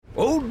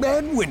Old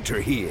Man Winter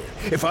here.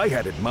 If I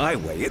had it my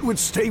way, it would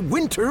stay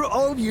winter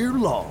all year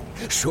long.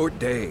 Short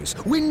days,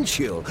 wind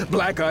chill,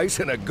 black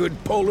ice, and a good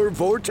polar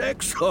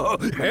vortex. Oh,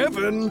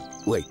 heaven!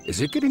 Wait,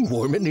 is it getting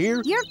warm in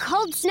here? Your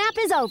cold snap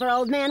is over,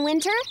 Old Man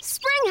Winter.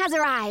 Spring has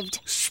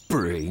arrived.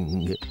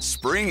 Spring.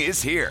 Spring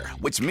is here,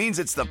 which means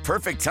it's the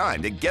perfect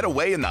time to get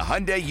away in the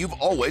Hyundai you've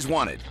always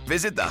wanted.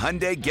 Visit the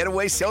Hyundai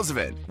Getaway Sales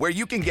Event, where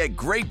you can get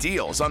great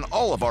deals on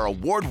all of our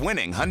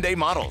award-winning Hyundai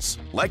models,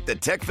 like the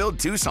tech-filled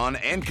Tucson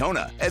and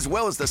Kona, as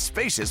well as the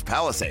spacious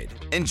Palisade.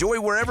 Enjoy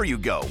wherever you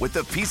go with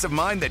the peace of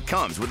mind that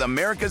comes with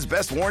America's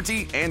best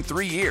warranty and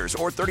 3 years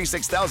or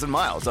 36,000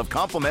 miles of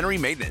complimentary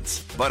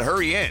maintenance. But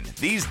hurry in,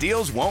 these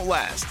deals won't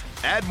last.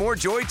 Add more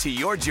joy to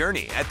your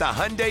journey at the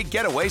Hyundai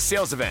Getaway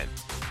Sales Event.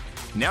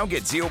 Now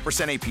get 0%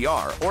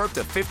 APR or up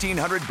to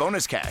 $1,500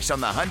 bonus cash on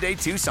the Hyundai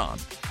Tucson.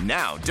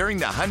 Now, during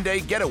the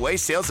Hyundai Getaway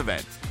Sales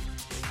Event.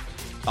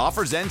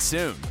 Offers end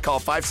soon. Call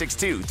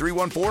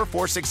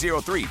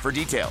 562-314-4603 for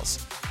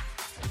details.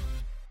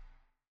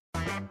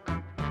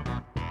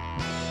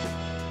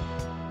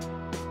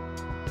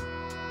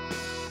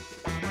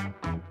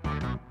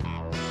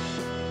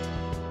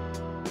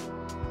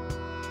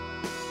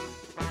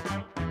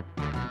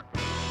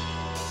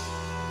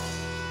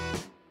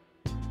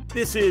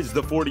 This is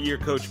the 40-Year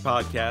Coach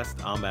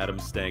Podcast. I'm Adam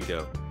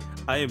Stanko.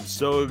 I am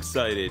so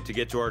excited to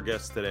get to our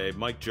guest today,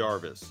 Mike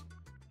Jarvis.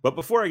 But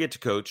before I get to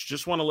Coach,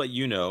 just want to let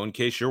you know, in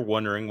case you're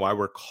wondering why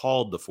we're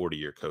called the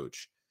 40-Year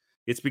Coach,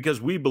 it's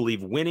because we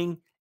believe winning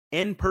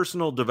and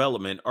personal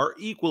development are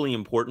equally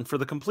important for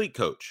the complete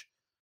coach.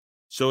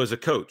 So as a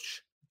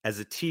coach, as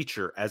a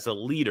teacher, as a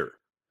leader,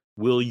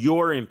 will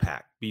your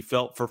impact be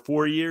felt for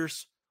 4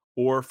 years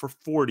or for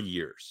 40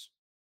 years?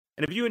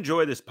 And if you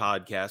enjoy this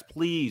podcast,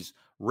 please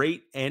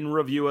rate and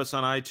review us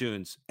on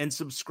iTunes and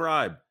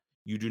subscribe.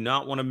 You do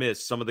not want to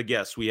miss some of the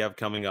guests we have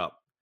coming up.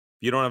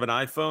 If you don't have an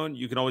iPhone,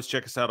 you can always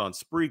check us out on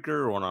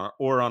Spreaker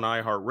or on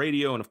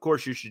iHeartRadio. And of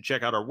course, you should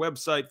check out our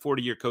website,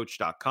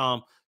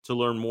 40yearcoach.com, to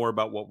learn more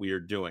about what we are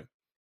doing.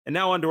 And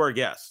now on to our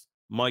guest,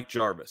 Mike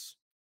Jarvis.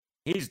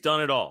 He's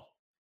done it all.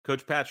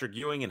 Coach Patrick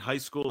Ewing in high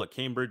school at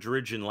Cambridge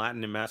Ridge in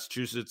Latin in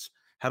Massachusetts,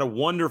 had a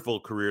wonderful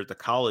career at the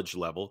college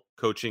level,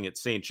 coaching at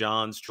St.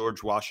 John's,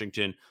 George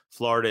Washington,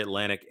 Florida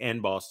Atlantic, and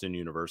Boston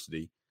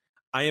University.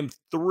 I am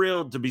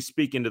thrilled to be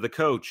speaking to the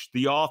coach,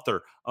 the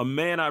author, a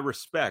man I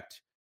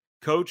respect,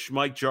 Coach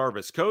Mike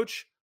Jarvis.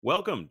 Coach,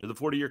 welcome to the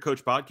 40-Year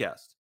Coach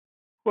Podcast.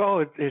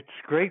 Well, it's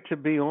great to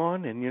be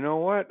on, and you know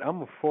what?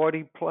 I'm a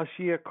 40-plus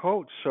year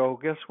coach, so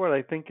guess what?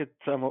 I think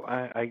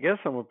I guess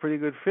I'm a pretty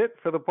good fit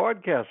for the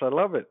podcast. I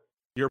love it.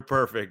 You're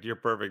perfect. You're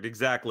perfect.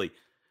 Exactly.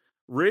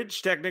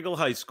 Ridge Technical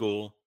High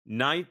School,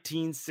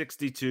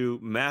 1962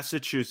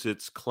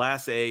 Massachusetts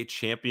Class A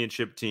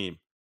championship team.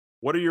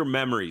 What are your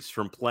memories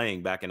from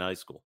playing back in high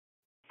school?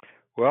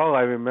 Well,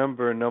 I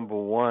remember, number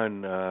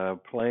one,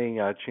 playing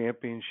our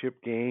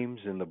championship games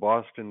in the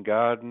Boston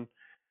Garden.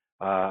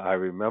 I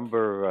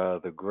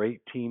remember the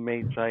great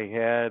teammates I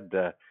had,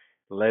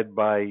 led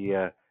by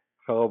a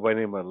fellow by the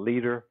name of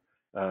Leader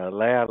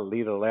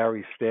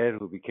Larry Stead,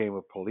 who became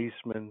a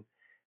policeman.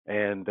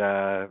 And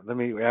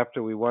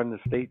after we won the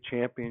state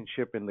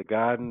championship in the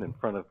Garden in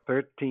front of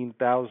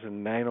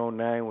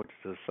 13,909, which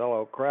is a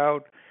sellout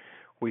crowd,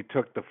 we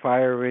took the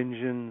fire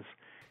engines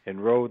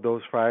and rode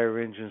those fire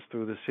engines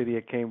through the city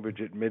of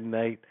Cambridge at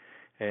midnight.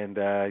 And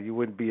you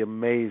wouldn't be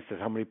amazed at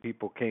how many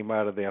people came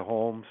out of their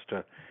homes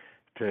to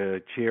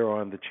cheer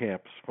on the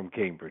champs from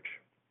Cambridge.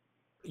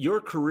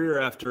 Your career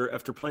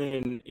after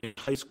playing in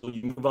high school,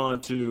 you move on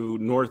to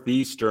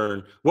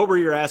Northeastern. What were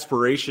your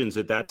aspirations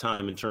at that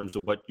time in terms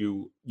of what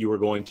you were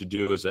going to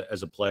do as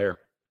a player?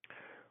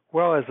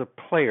 Well, as a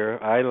player,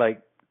 I,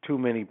 like too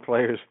many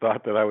players,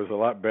 thought that I was a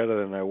lot better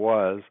than I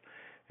was.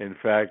 In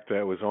fact,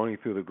 it was only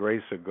through the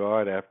grace of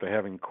God, after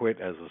having quit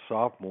as a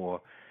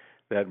sophomore,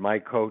 that my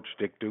coach,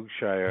 Dick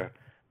Dukeshire,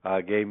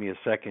 gave me a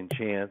second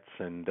chance.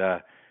 And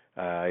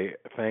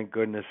thank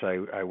goodness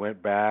I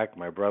went back.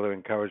 My brother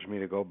encouraged me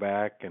to go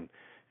back and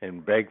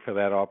beg for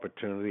that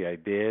opportunity. I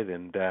did,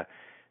 and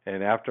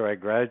after I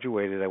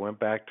graduated, I went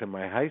back to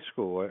my high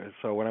school.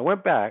 So when I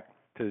went back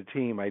to the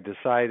team, I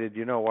decided,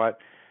 you know what,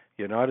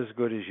 you're not as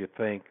good as you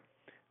think,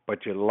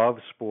 but you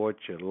love sports,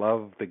 you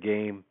love the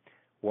game.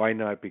 Why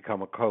not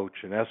become a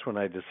coach? And that's when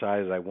I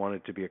decided I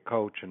wanted to be a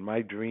coach. And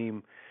my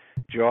dream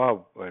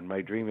job and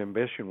my dream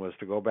ambition was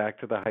to go back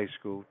to the high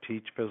school,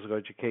 teach physical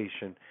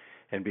education,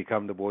 and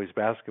become the boys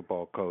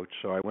basketball coach.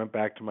 So I went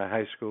back to my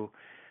high school.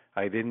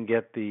 I didn't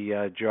get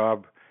the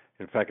job.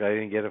 In fact, I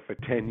didn't get it for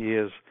 10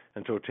 years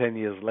until 10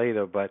 years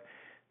later. But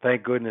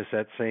thank goodness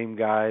that same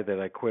guy that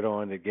I quit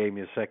on that gave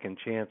me a second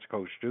chance,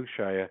 Coach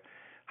Dukeshire,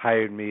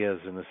 hired me as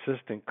an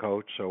assistant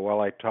coach. So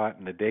while I taught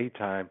in the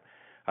daytime,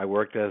 I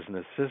worked as an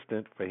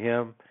assistant for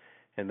him.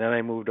 And then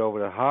I moved over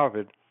to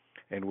Harvard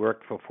and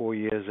worked for 4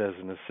 years as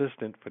an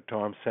assistant for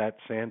Tom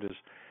Sanders,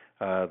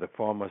 the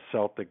former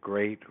Celtic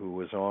great who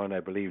was on, I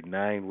believe,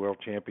 9 world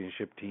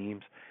championship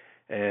teams,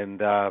 and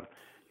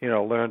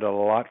learned a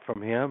lot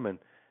from him. And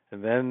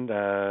then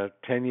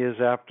 10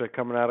 years after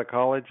coming out of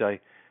college, I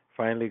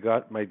finally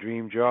got my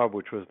dream job,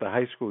 which was the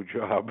high school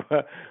job.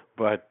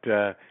 But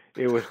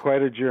it was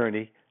quite a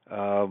journey,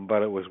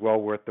 but it was well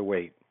worth the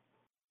wait.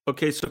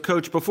 Okay, so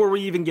Coach, before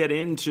we even get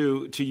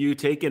into you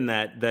taking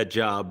that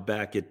job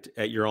back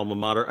at your alma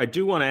mater, I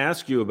do want to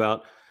ask you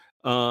about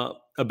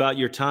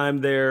your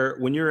time there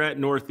when you're at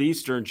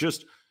Northeastern,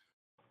 just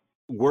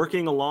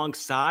working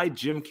alongside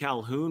Jim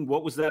Calhoun.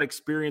 What was that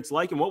experience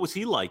like, and what was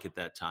he like at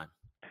that time?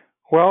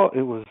 Well,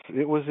 it was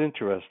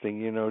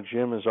interesting. You know,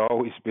 Jim has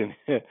always been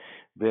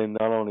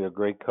not only a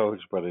great coach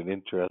but an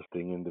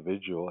interesting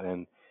individual.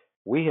 And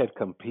we had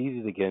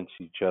competed against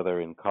each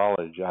other in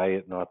college. I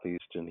at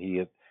Northeastern,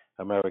 he at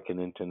American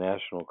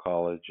International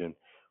College, and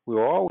we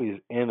were always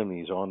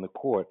enemies on the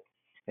court.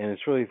 And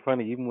it's really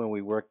funny. Even when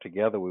we worked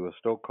together, we were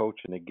still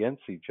coaching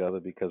against each other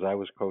because I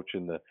was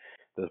coaching the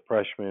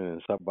freshman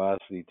and sub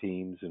varsity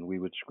teams, and we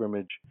would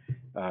scrimmage,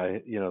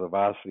 the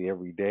varsity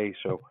every day.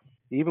 So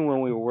even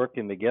when we were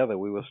working together,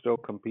 we were still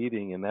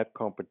competing, and that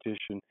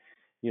competition,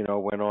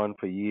 went on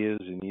for years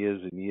and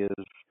years and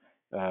years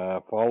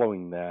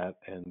following that.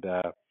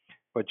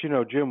 But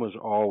Jim was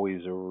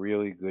always a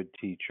really good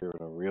teacher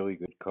and a really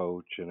good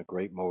coach and a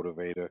great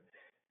motivator.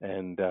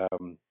 And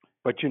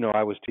but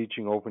I was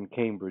teaching over in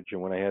Cambridge,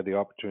 and when I had the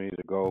opportunity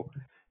to go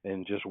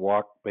and just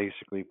walk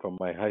basically from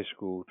my high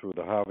school through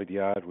the Harvard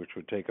Yard, which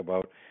would take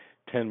about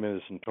 10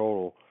 minutes in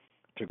total,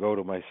 to go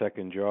to my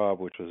second job,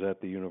 which was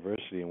at the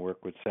university, and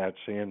work with Sat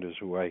Sanders,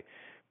 who I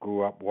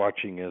grew up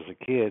watching as a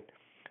kid.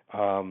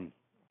 I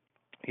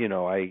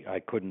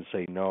couldn't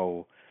say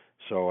no,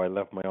 so I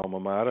left my alma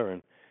mater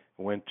and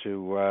went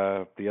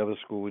to the other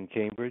school in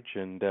Cambridge,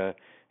 and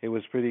it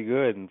was pretty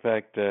good. In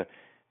fact,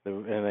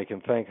 and I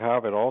can thank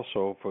Harvard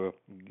also for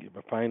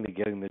finally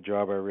getting the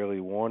job I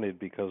really wanted,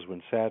 because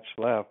when Satch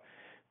left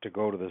to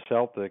go to the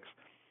Celtics,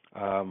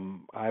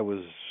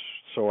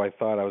 I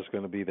thought I was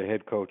going to be the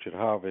head coach at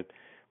Harvard,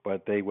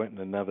 but they went in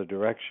another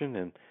direction,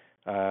 and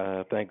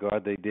thank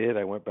God they did.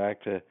 I went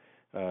back to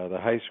the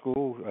high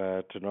school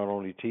to not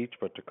only teach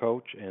but to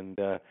coach, and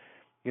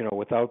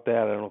without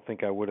that, I don't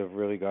think I would have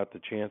really got the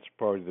chance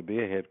probably to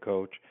be a head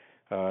coach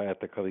at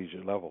the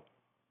collegiate level.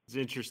 It's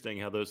interesting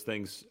how those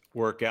things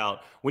work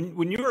out.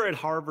 When you were at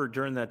Harvard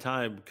during that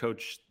time,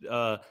 Coach,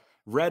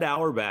 Red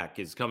Auerbach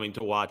is coming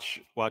to watch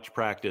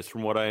practice,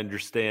 from what I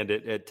understand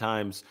at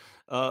times.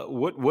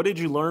 What did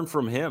you learn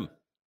from him?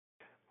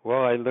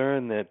 Well, I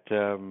learned that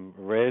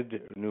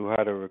Red knew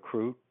how to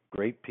recruit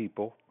great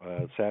people.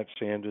 Sat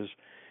Sanders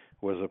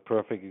was a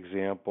perfect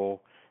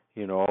example.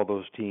 All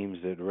those teams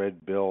that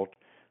Red built.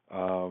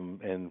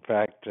 In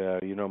fact,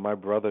 my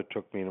brother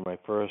took me to my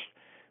first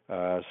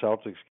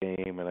Celtics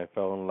game, and I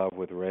fell in love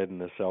with Red and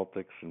the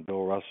Celtics and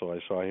Bill Russell. I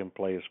saw him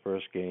play his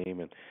first game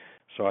and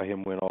saw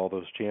him win all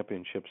those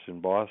championships in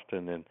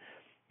Boston. And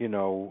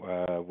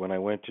when I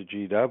went to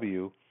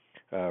GW,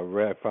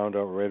 I found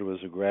out Red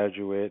was a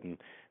graduate, and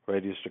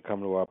Red used to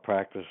come to our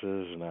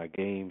practices and our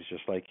games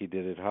just like he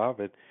did at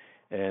Harvard.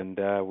 And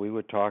we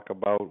would talk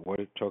about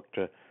what it took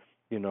to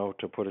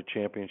put a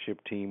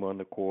championship team on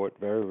the court.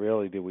 Very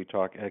rarely did we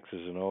talk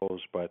X's and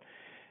O's, but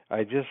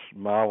I just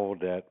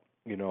marveled at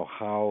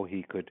how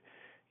he could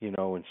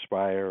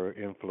inspire,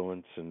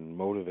 influence, and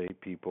motivate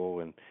people,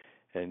 and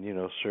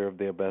serve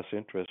their best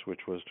interests,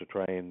 which was to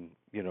try and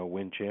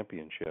win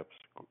championships.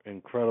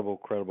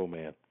 Incredible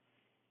man.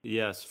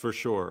 Yes, for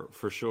sure.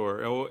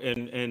 Oh,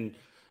 and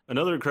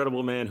another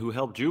incredible man who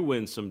helped you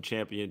win some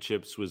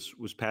championships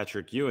was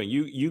Patrick Ewing.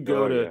 You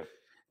go to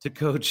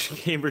coach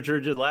Cambridge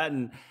Rigid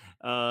Latin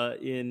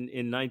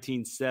in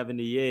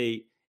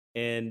 1978,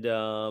 and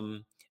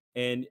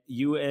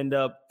you end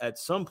up at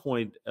some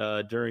point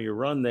during your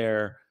run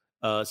there.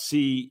 I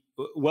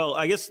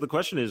guess the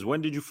question is,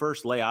 when did you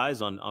first lay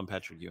eyes on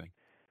Patrick Ewing?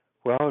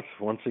 Well, it's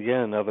once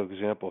again another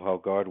example how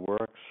God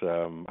works.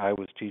 I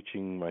was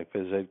teaching my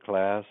phys ed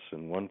class,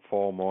 and one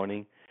fall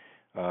morning,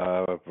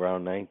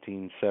 around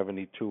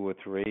 1972 or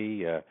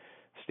 3,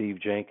 Steve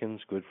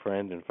Jenkins, good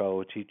friend and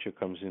fellow teacher,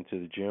 comes into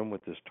the gym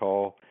with this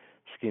tall,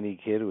 skinny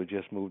kid who had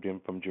just moved in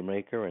from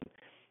Jamaica, and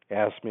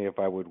asked me if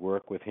I would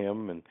work with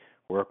him and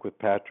work with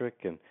Patrick,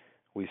 and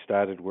we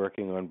started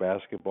working on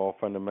basketball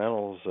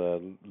fundamentals.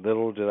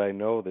 Little did I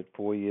know that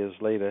 4 years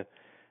later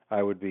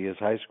I would be his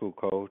high school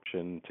coach,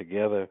 and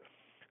together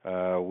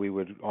we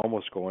would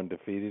almost go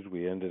undefeated.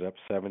 We ended up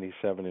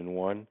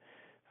 77-1,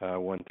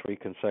 won 3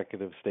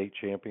 consecutive state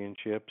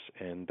championships,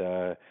 and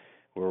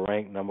we're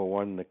ranked number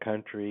 1 in the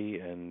country.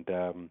 And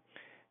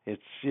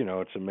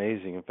it's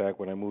amazing. In fact,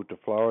 when I moved to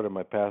Florida,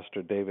 my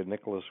pastor David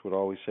Nicholas would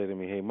always say to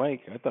me, "Hey,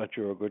 Mike, I thought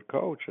you were a good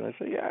coach." And I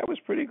said, "Yeah, I was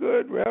pretty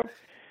good, Rev."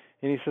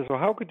 And he says, "Well,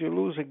 how could you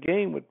lose a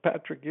game with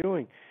Patrick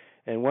Ewing?"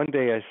 And one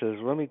day I says,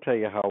 "Let me tell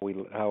you how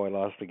I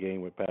lost a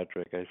game with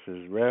Patrick." I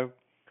says, "Rev,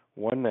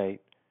 one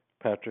night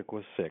Patrick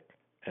was sick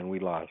and we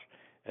lost,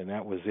 and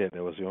that was it.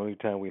 That was the only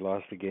time we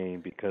lost a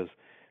game, because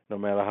no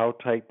matter how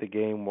tight the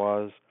game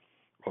was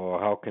or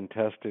how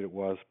contested it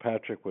was,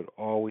 Patrick would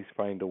always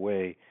find a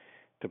way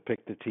to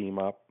pick the team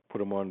up,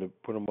 put him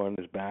on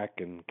his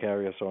back, and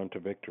carry us on to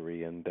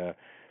victory." And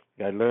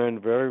I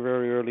learned very,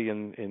 very early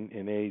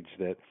in age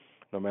that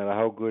no matter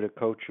how good a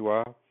coach you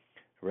are.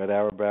 Red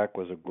Auerbach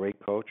was a great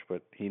coach,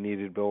 but he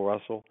needed Bill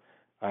Russell.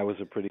 I was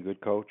a pretty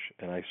good coach,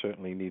 and I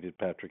certainly needed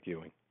Patrick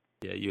Ewing.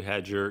 Yeah, you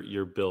had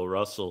your Bill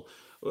Russell.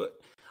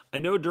 I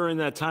know during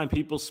that time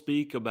people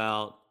speak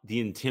about the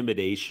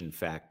intimidation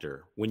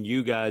factor when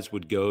you guys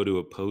would go to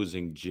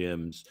opposing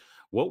gyms.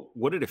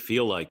 What did it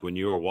feel like when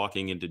you were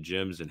walking into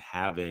gyms and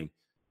having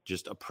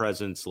just a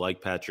presence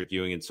like Patrick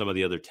Ewing and some of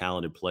the other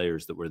talented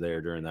players that were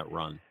there during that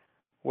run?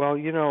 Well,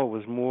 it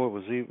was more.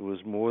 It was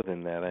more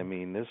than that. I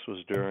mean, this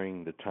was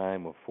during the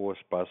time of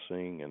forced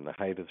busing and the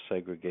height of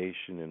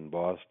segregation in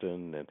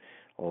Boston, and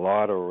a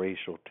lot of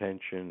racial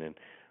tension. And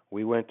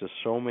we went to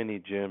so many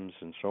gyms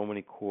and so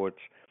many courts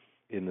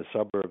in the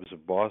suburbs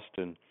of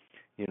Boston.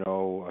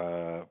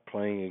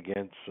 Playing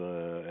against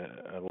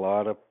a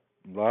lot of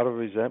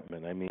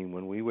resentment. I mean,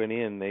 when we went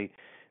in, they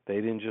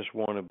didn't just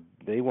want to.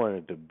 They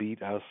wanted to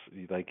beat us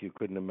like you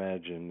couldn't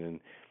imagine, and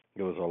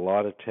there was a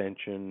lot of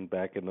tension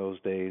back in those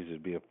days.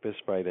 It'd be a fist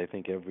fight, I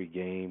think, every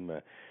game.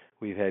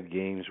 We've had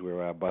games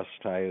where our bus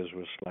tires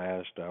were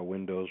slashed, our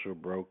windows were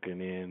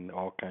broken in,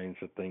 all kinds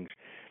of things,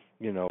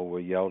 were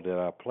yelled at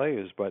our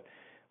players. But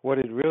what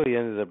it really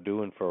ended up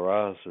doing for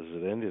us is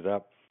it ended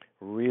up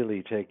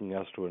really taking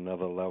us to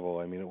another level.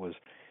 I mean,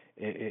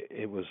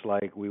 it was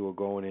like we were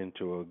going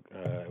into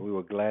we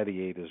were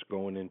gladiators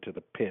going into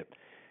the pit,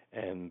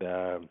 and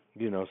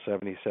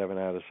 77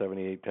 out of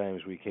 78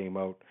 times we came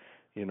out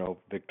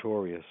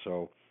victorious.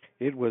 So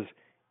it was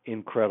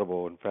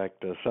incredible. In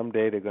fact,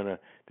 someday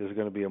there's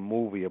gonna be a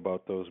movie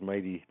about those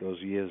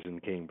years in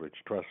Cambridge.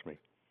 Trust me.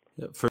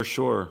 Yeah, for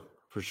sure.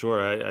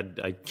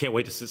 I can't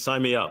wait to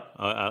sign me up.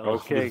 I'll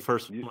be the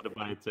first one to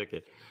buy a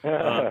ticket.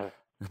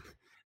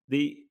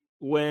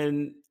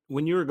 When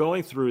you were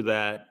going through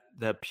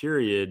that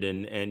period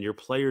and your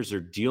players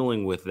are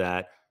dealing with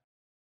that,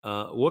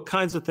 what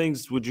kinds of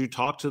things would you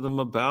talk to them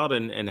about,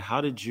 and how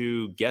did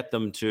you get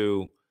them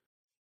to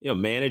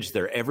manage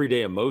their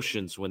everyday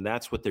emotions when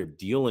that's what they're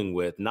dealing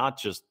with, not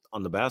just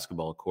on the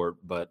basketball court,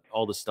 but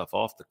all the stuff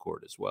off the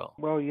court as well?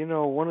 Well,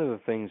 one of the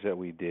things that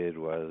we did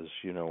was,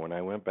 when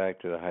I went back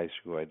to the high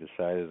school, I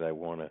decided I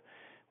wanted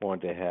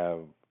to have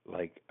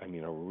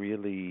a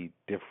really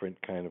different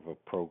kind of a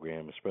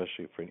program,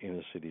 especially for an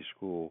inner city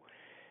school,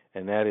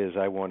 and that is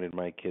I wanted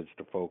my kids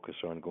to focus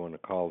on going to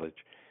college.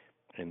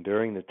 And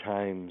during the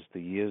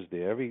years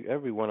there,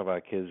 every one of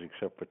our kids,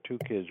 except for two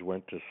kids,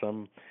 went to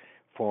some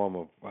form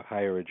of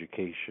higher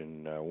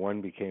education.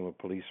 One became a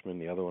policeman,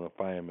 the other one a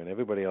fireman.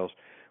 Everybody else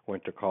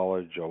went to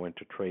college or went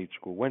to trade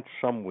school, went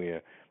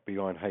somewhere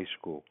beyond high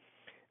school.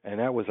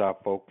 And that was our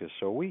focus.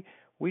 So we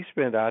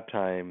spent our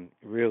time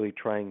really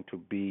trying to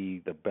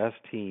be the best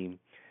team,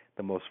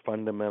 the most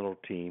fundamental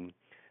team,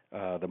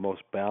 the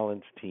most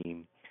balanced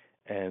team,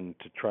 and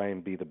to try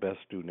and be the best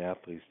student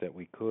athletes that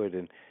we could,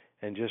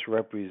 and just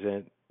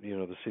represent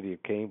the city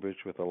of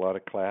Cambridge with a lot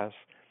of class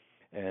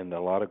and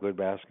a lot of good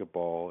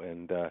basketball.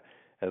 And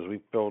as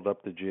we filled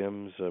up the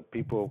gyms,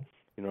 people,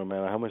 no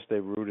matter how much they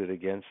rooted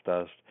against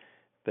us,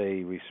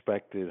 they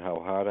respected how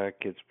hard our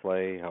kids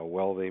play, how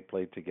well they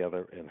played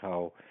together, and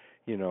how,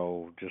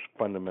 just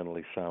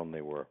fundamentally sound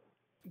they were.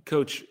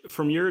 Coach,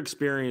 from your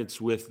experience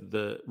with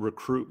the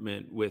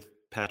recruitment with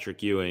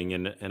Patrick Ewing,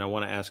 and I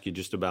want to ask you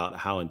just about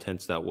how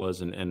intense that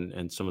was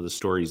and some of the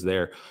stories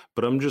there,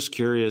 but I'm just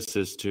curious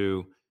as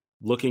to,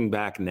 looking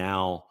back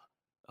now,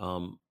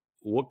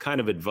 what kind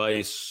of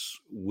advice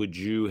would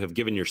you have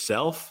given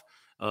yourself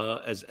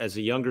as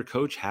a younger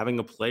coach, having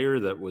a player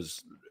that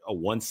was a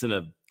once in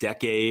a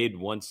decade,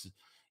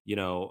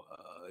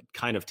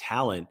 kind of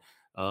talent?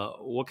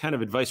 What kind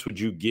of advice would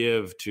you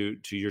give to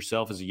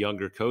yourself as a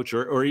younger coach,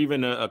 or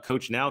even a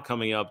coach now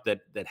coming up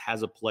that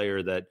has a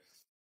player that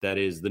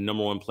is the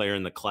number one player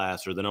in the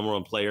class or the number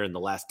one player in the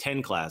last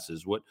 10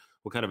 classes? What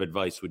kind of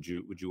advice would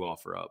you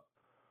offer up?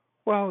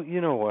 Well, you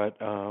know what?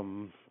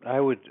 I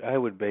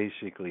would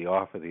basically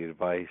offer the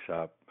advice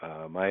up.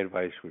 My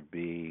advice would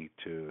be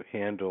to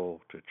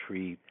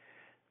treat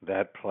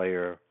that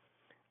player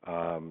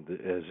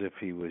as if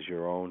he was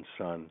your own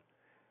son,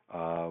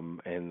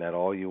 and that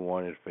all you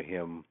wanted for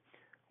him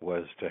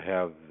was to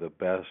have the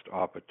best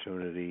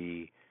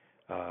opportunity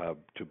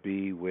to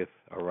be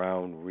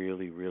around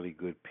really, really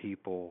good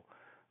people,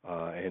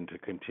 and to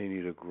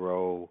continue to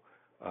grow,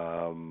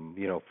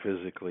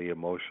 physically,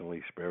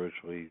 emotionally,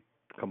 spiritually,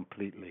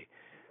 completely,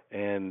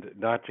 and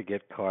not to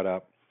get caught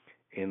up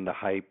in the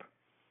hype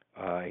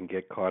and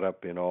get caught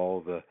up in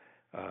all the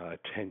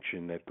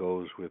attention that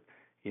goes with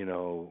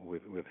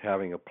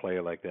having a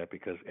player like that,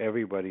 because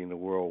everybody in the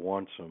world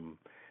wants him,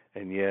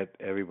 and yet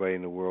everybody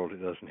in the world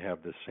doesn't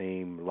have the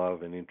same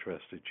love and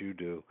interest that you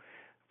do.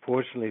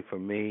 Fortunately for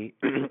me,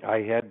 I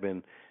had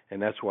been,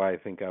 and that's why I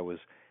think I was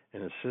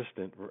an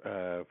assistant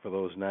for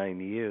those 9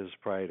 years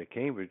prior to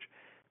Cambridge,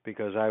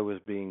 because I was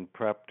being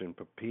prepped and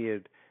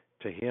prepared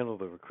to handle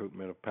the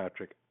recruitment of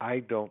Patrick. I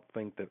don't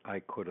think that I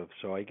could have.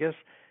 So I guess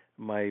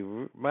my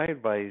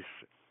advice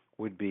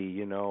would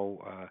be,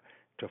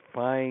 to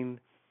find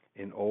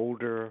an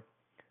older,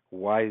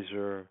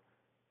 wiser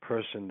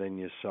person than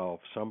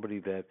yourself, somebody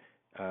that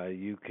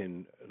you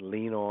can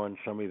lean on,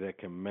 somebody that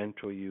can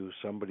mentor you,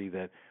 somebody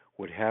that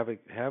would have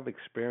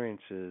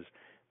experiences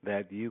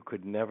that you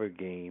could never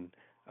gain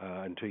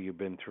until you've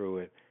been through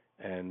it.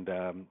 And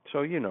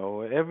so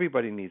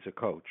everybody needs a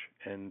coach,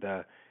 and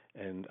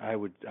I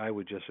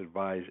would just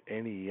advise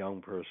any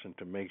young person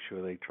to make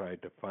sure they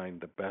tried to find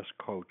the best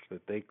coach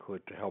that they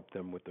could to help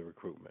them with the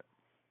recruitment.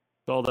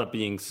 With all that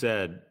being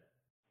said,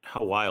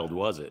 how wild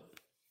was it?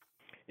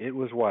 It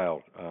was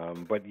wild,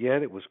 but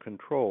yet it was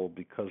controlled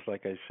because,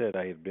 like I said,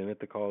 I had been at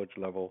the college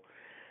level.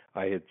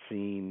 I had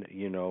seen,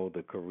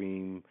 the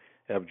Kareem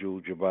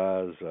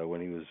Abdul-Jabbar's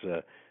when he was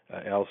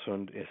Al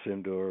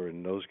Sindor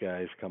and those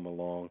guys come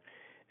along.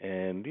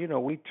 And,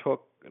 we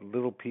took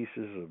little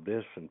pieces of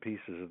this and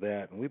pieces of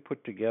that, and we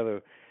put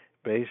together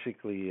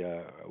basically,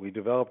 we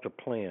developed a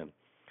plan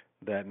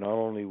that not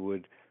only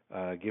would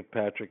give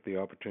Patrick the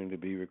opportunity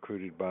to be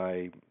recruited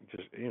by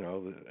just,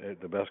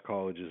 the best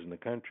colleges in the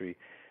country,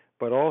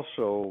 but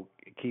also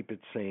keep it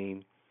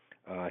sane.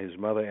 His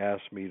mother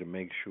asked me to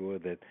make sure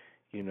that,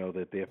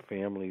 that their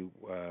family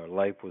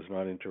life was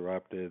not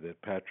interrupted,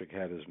 that Patrick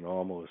had as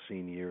normal a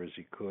senior year as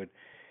he could.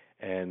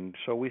 And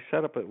so we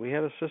had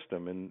a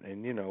system, and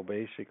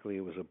basically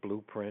it was a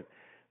blueprint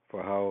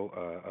for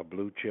how a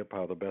blue chip,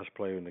 how the best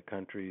player in the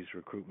country's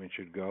recruitment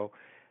should go.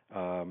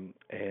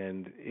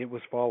 And it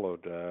was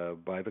followed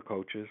by the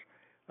coaches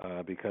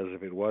because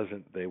if it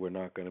wasn't, they were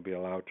not going to be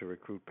allowed to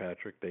recruit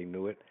Patrick. They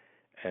knew it.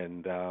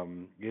 And,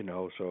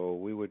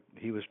 so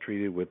he was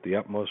treated with the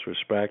utmost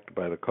respect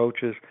by the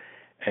coaches,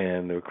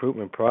 and the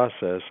recruitment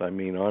process,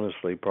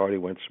 honestly, probably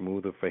went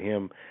smoother for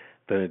him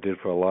than it did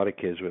for a lot of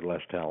kids with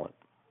less talent.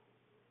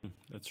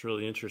 That's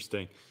really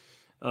interesting.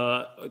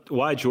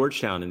 Why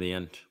Georgetown in the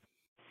end?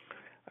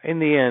 In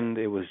the end,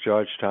 it was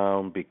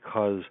Georgetown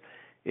because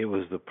it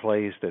was the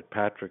place that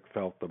Patrick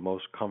felt the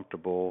most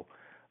comfortable.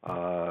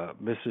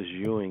 Mrs.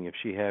 Ewing, if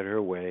she had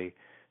her way,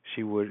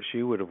 she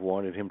would have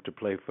wanted him to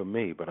play for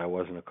me, but I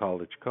wasn't a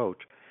college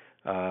coach.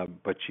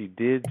 But she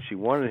did. She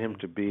wanted him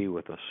to be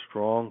with a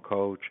strong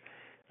coach.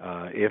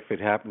 If it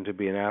happened to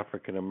be an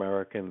African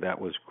American, that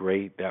was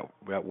great. That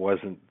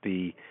wasn't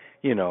the,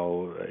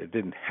 it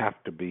didn't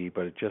have to be,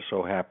 but it just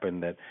so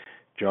happened that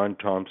John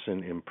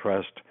Thompson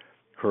impressed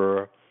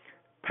her.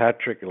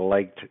 Patrick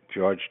liked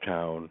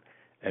Georgetown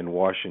and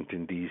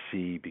Washington,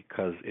 D.C.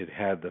 because it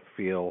had the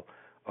feel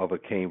of a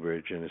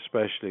Cambridge, and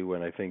especially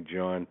when I think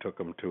John took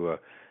him to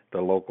the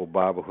local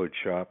barber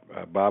shop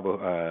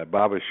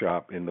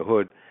in the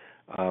hood.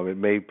 It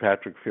made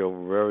Patrick feel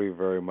very,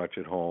 very much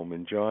at home,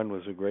 and John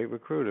was a great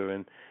recruiter,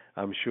 and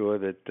I'm sure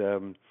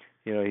that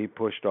he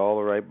pushed all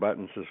the right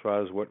buttons as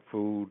far as what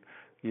food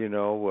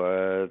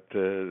to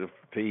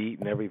eat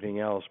and everything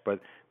else. But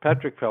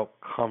Patrick felt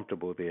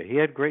comfortable there. He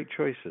had great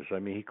choices.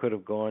 He could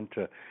have gone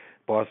to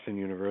Boston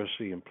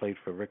University and played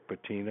for Rick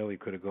Pitino. He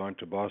could have gone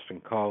to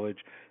Boston College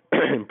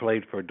and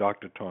played for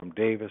Dr. Tom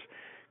Davis.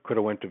 Could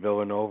have went to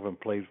Villanova and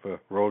played for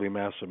Rollie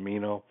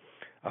Massimino.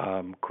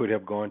 Could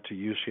have gone to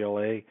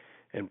UCLA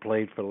and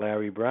played for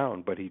Larry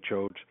Brown, but he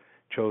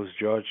chose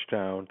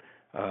Georgetown.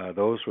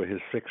 Those were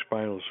his 6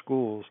 final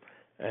schools.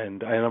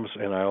 And I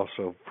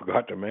also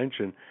forgot to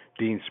mention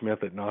Dean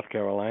Smith at North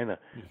Carolina,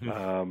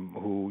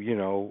 who,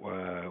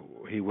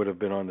 he would have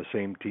been on the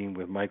same team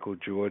with Michael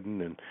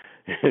Jordan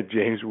and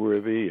James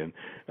Worthy and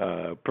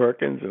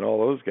Perkins and all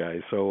those guys.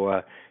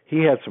 So he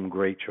had some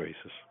great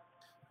choices.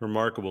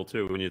 Remarkable,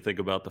 too, when you think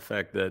about the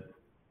fact that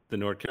the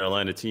North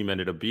Carolina team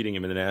ended up beating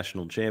him in the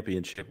national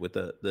championship with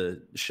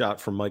the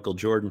shot from Michael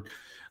Jordan.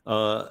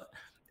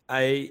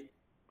 I'm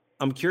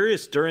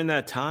curious, during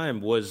that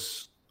time,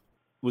 was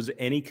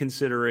any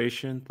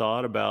consideration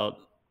thought about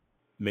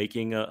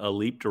making a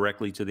leap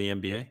directly to the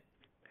NBA?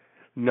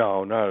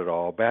 No, not at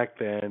all. Back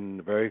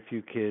then, very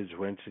few kids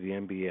went to the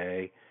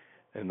NBA,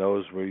 and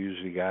those were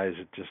usually guys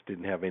that just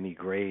didn't have any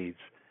grades.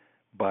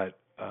 But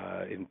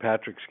in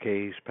Patrick's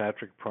case,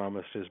 Patrick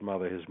promised his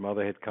mother. His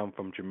mother had come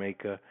from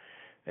Jamaica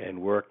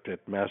and worked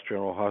at Mass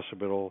General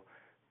Hospital,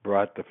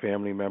 brought the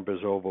family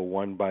members over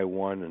one by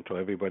one until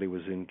everybody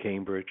was in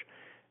Cambridge.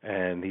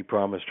 And he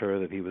promised her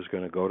that he was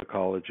going to go to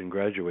college and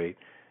graduate,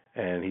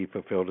 and he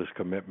fulfilled his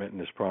commitment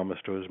and his promise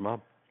to his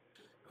mom.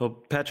 Well,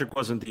 Patrick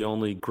wasn't the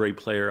only great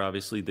player,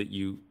 obviously, that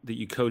you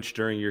coached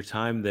during your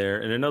time there.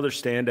 And another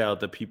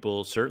standout that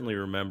people certainly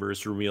remember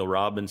is Rumeal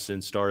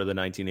Robinson, star of the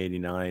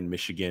 1989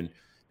 Michigan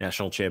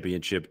National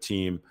Championship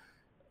team.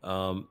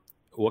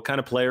 What kind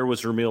of player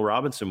was Rumeal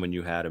Robinson when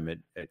you had him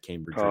at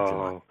Cambridge?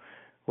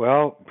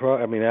 Well,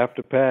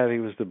 after Pat, he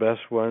was the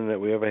best one that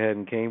we ever had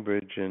in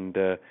Cambridge,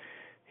 and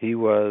he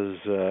was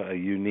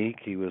unique.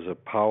 He was a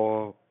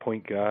power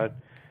point guard.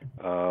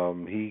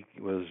 He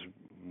was,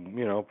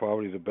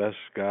 probably the best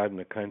guard in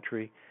the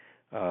country.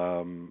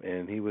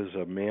 And he was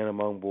a man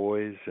among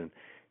boys, and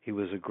he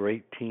was a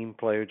great team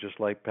player just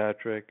like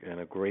Patrick,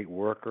 and a great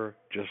worker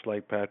just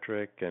like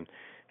Patrick. And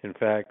in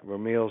fact,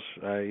 Rumeal's,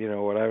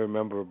 what I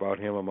remember about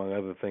him, among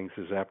other things,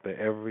 is after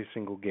every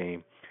single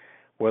game,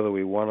 whether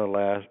we won or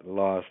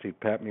lost, he'd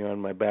pat me on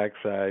my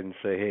backside and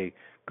say, "Hey,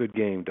 good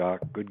game,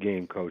 Doc. Good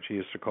game, Coach." He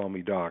used to call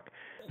me Doc.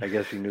 I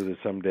guess he knew that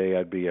someday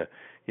I'd be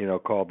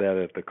called that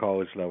at the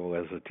college level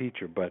as a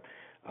teacher. But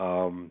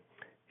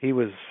he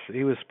was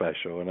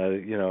special, and I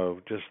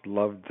just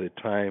loved the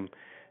time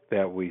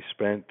that we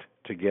spent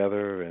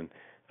together and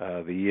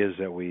the years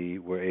that we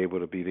were able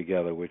to be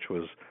together, which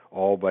was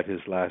all but his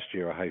last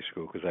year of high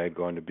school, because I had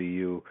gone to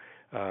BU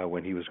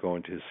when he was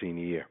going to his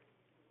senior year.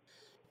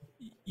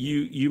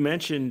 You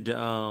mentioned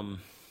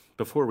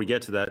before we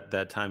get to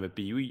that time at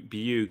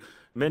BU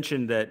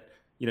mentioned that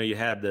you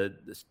had the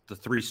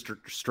three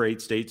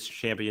straight states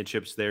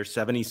championships there,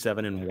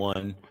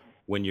 77-1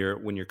 when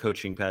you're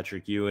coaching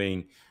Patrick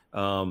Ewing,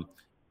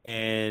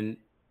 and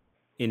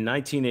in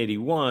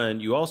 1981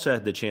 you also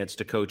had the chance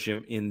to coach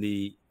him in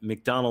the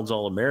McDonald's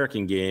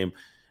All-American game,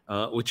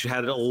 which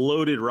had a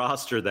loaded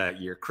roster that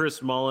year.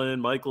 Chris Mullin,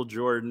 Michael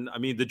Jordan. I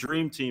mean, the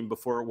dream team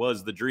before it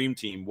was the dream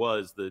team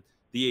was the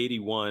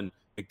 81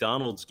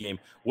 McDonald's game.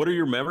 What are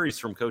your memories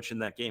from coaching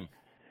that game?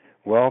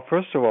 Well,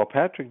 first of all,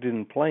 Patrick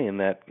didn't play in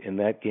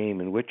that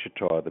game in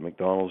Wichita, the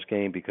McDonald's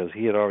game, because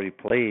he had already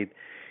played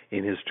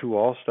in his 2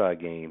 All-Star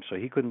games, so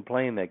he couldn't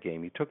play in that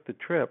game. He took the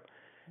trip,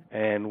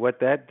 and what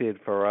that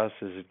did for us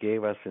is it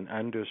gave us an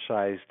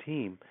undersized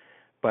team,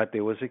 but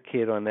there was a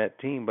kid on that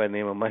team by the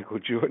name of Michael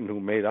Jordan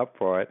who made up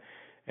for it,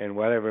 and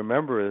what I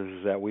remember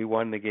is that we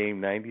won the game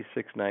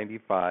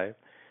 96-95,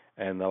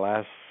 and the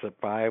last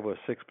 5 or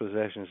 6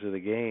 possessions of the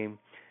game,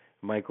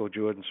 Michael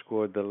Jordan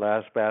scored the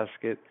last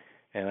basket,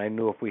 and I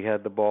knew if we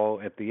had the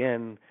ball at the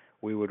end,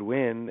 we would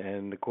win.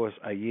 And, of course,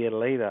 a year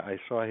later, I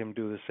saw him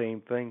do the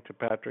same thing to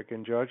Patrick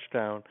in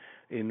Georgetown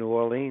in New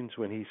Orleans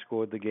when he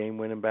scored the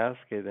game-winning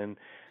basket. And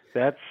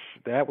that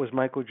was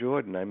Michael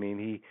Jordan. I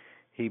mean,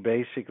 he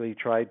basically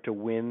tried to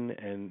win,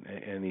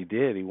 and he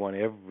did. He won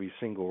every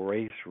single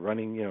race,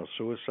 running,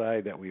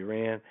 suicide that we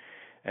ran.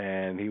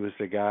 And he was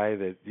the guy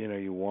that,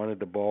 you wanted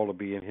the ball to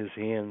be in his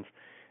hands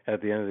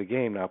at the end of the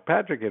game. Now,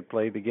 Patrick had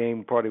played the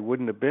game, probably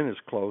wouldn't have been as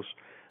close,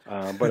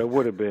 but it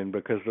would have been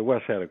because the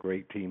West had a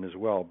great team as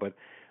well. But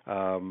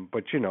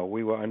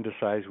we were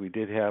undersized. We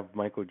did have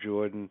Michael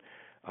Jordan.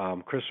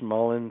 Chris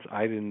Mullins,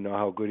 I didn't know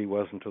how good he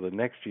was until the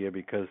next year,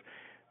 because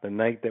the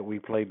night that we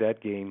played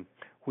that game,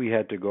 we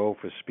had to go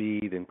for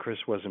speed, and Chris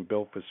wasn't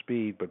built for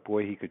speed, but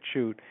boy, he could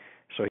shoot.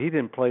 So he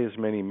didn't play as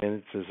many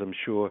minutes as I'm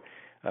sure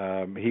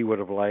he would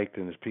have liked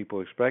and as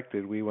people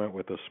expected. We went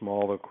with a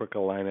smaller, quicker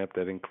lineup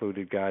that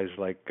included guys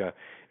like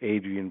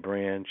Adrian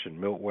Branch and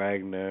Milt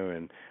Wagner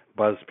and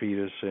Buzz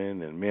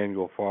Peterson and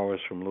Manuel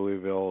Forrest from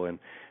Louisville, and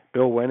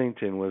Bill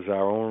Wennington was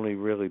our only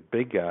really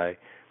big guy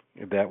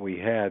that we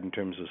had in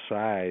terms of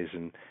size,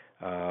 and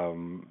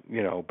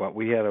but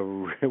we had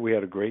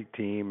a great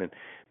team. And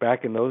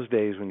back in those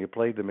days, when you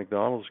played the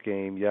McDonald's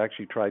game, you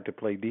actually tried to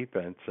play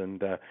defense,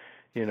 and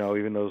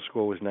even though the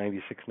score was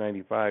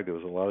 96-95, there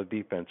was a lot of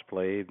defense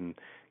played, and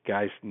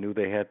guys knew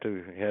they had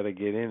to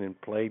get in and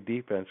play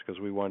defense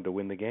because we wanted to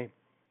win the game.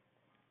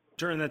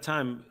 During that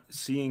time,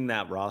 seeing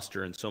that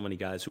roster and so many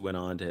guys who went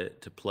on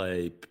to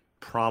play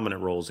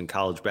prominent roles in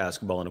college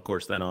basketball and, of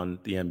course, then on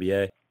the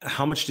NBA,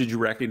 how much did you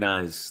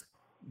recognize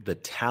the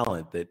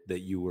talent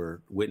that you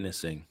were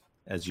witnessing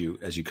as you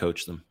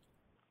coached them?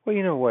 Well,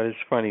 you know what? It's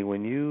funny.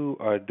 When you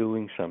are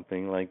doing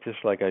something,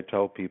 just like I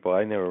tell people,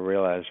 I never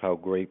realized how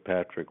great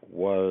Patrick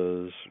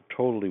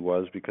totally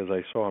was, because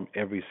I saw him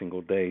every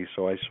single day,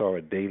 so I saw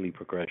a daily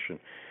progression.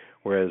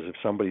 Whereas if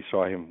somebody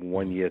saw him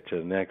one year to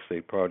the next,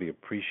 they'd probably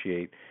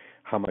appreciate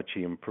how much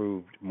he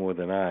improved more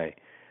than I.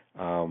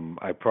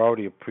 I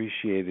probably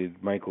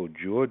appreciated Michael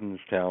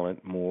Jordan's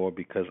talent more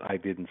because I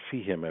didn't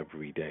see him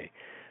every day.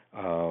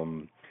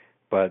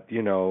 But,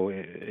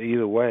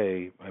 either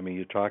way, I mean,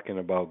 you're talking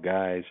about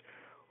guys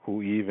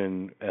who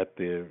even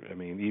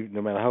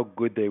no matter how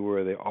good they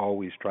were, they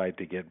always tried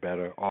to get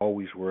better,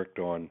 always worked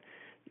on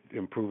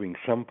improving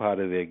some part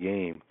of their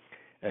game.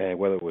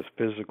 Whether it was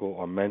physical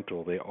or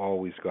mental, they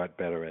always got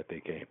better at their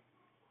game.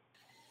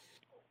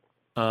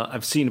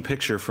 I've seen a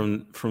picture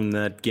from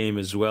that game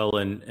as well,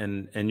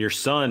 and your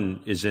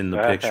son is in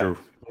the picture.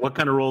 What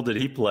kind of role did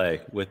he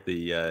play with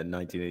the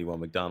 1981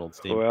 McDonald's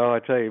team? Well, I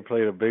tell you, he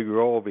played a big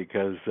role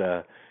because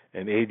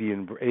and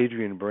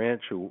Adrian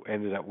Branch, who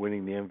ended up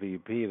winning the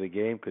MVP of the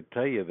game, could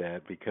tell you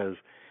that, because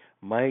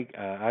Mike,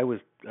 I was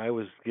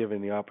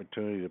given the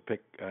opportunity to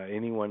pick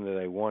anyone that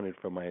I wanted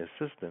for my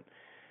assistant,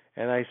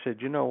 and I said,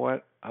 you know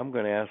what, I'm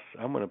going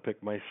to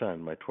pick my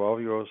son, my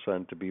 12-year-old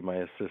son, to be my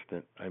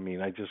assistant. I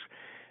mean,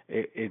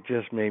 it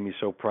just made me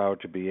so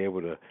proud to be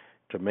able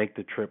to make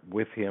the trip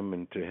with him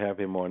and to have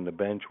him on the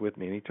bench with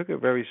me, and he took it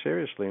very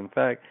seriously. In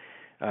fact,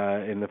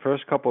 in the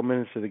first couple of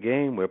minutes of the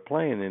game, we're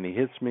playing, and he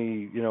hits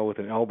me, with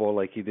an elbow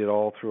like he did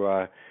all through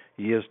our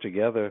years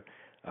together,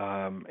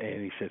 and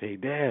he said, "Hey,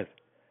 Dad,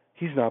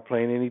 he's not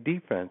playing any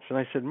defense." And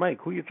I said, "Mike,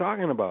 who are you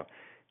talking about?"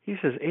 He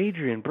says,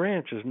 "Adrian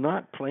Branch is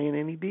not playing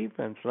any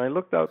defense." And I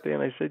looked out there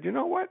and I said, "You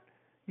know what?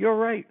 You're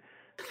right."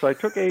 So I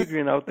took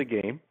Adrian out the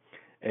game,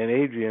 and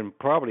Adrian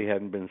probably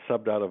hadn't been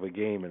subbed out of a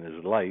game in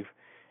his life.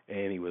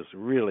 and he was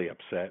really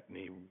upset, and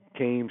he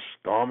came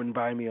storming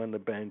by me on the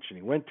bench, and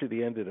he went to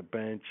the end of the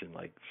bench and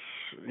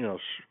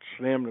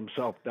slammed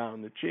himself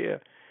down the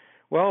chair.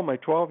 Well, my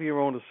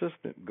 12-year-old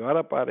assistant got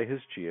up out of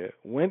his chair,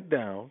 went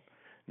down,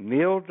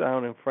 kneeled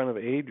down in front of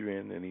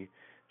Adrian, and he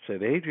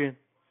said, "Adrian,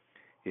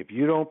 if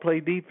you don't play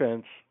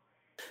defense,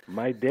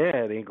 my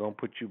dad ain't going to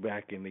put you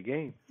back in the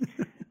game."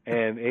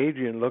 And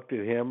Adrian looked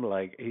at him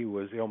like he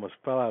almost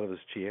fell out of his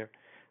chair.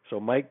 So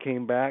Mike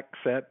came back,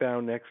 sat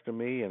down next to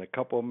me, and a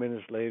couple of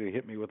minutes later he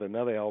hit me with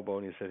another elbow,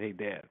 and he said, "Hey,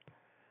 Dad,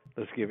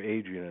 let's give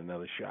Adrian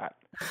another shot."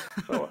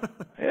 So,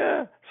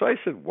 yeah. So I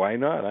said, why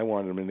not? I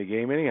wanted him in the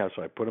game anyhow,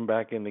 so I put him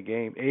back in the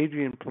game.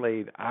 Adrian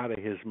played out of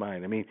his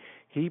mind. I mean,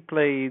 he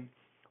played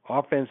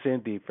offense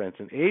and defense,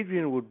 and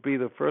Adrian would be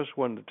the first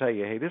one to tell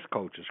you, hey, this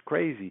coach is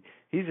crazy.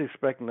 He's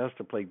expecting us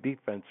to play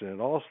defense in an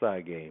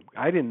all-star game.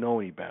 I didn't know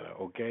any better,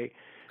 okay?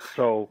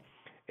 So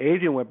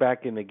Adrian went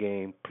back in the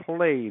game,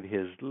 played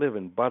his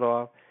living butt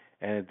off,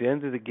 and at the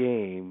end of the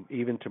game,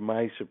 even to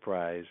my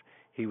surprise,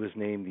 he was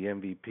named the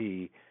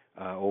MVP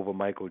over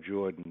Michael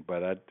Jordan.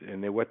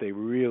 What they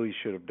really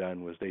should have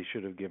done was they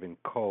should have given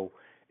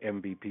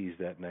co-MVPs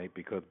that night,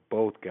 because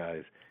both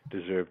guys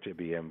deserved to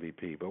be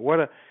MVP.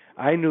 But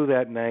I knew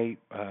that night,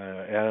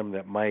 Adam,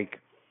 that Mike,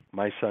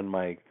 my son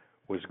Mike,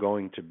 was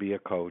going to be a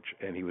coach,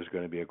 and he was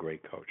going to be a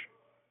great coach.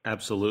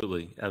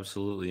 Absolutely,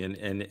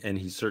 and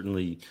he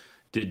certainly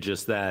did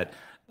just that.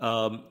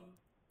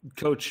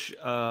 Coach,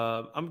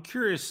 I'm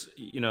curious,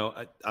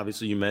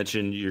 obviously you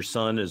mentioned your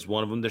son is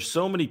one of them. There's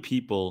so many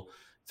people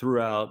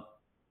throughout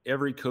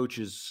every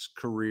coach's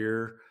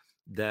career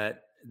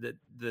that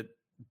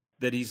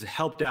he's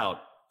helped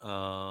out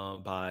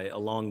by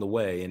along the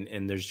way.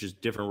 And there's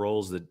just different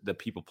roles that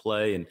people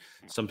play, and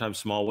sometimes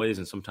small ways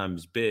and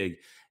sometimes big.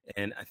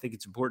 And I think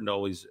it's important to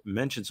always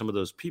mention some of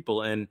those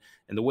people. And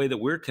the way that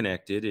we're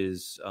connected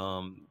is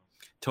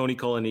Tony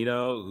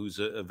Colanino, who's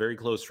a very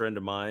close friend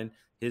of mine.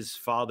 His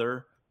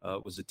father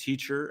was a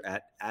teacher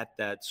at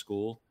that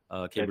school,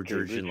 Cambridge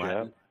Georgian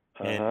Latin,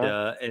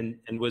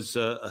 and was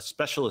a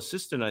special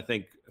assistant, I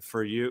think,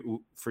 for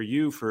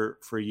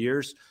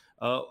years.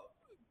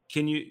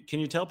 Can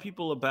you tell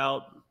people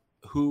about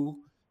who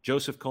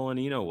Joseph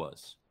Colanino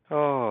was?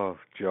 Oh,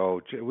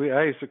 Joe.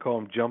 I used to call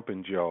him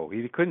Jumpin' Joe.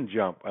 He couldn't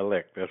jump a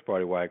lick. That's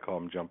probably why I call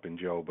him Jumpin'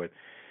 Joe. But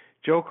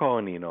Joe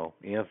Colanino,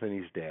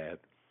 Anthony's dad,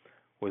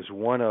 was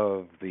one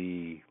of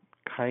the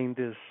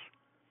kindest,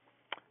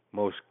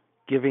 most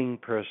giving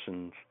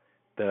persons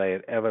that I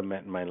had ever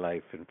met in my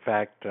life. In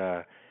fact,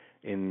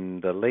 in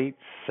the late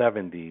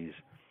 70s,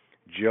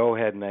 Joe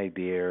had an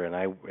idea,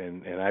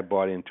 and I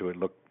bought into it,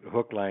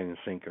 hook, line, and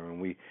sinker,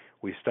 and we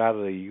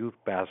started a youth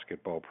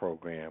basketball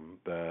program,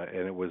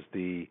 and it was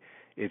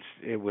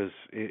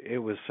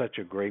such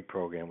a great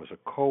program. It was a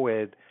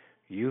co-ed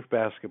youth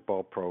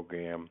basketball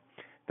program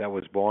that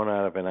was born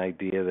out of an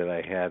idea that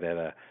I had at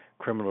a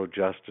criminal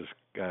justice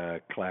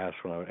class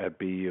when I was at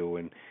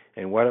BU,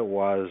 and what it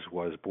was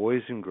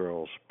boys and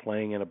girls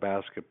playing in a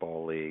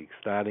basketball league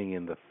starting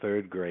in the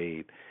third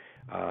grade,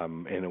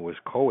 and it was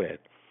co-ed.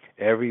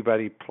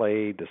 Everybody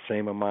played the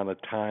same amount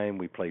of time.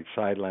 We played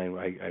sideline.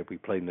 We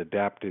played an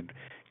adapted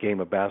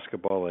game of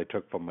basketball I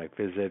took from my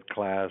phys ed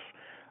class.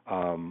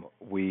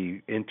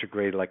 We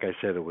integrated, like I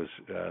said, it was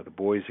the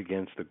boys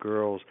against the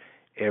girls.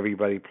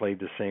 Everybody played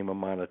the same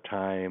amount of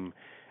time,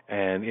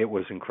 and it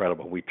was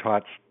incredible. We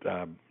taught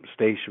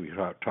we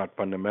taught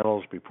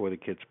fundamentals before the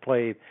kids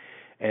played,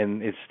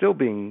 and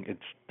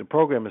the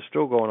program is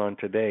still going on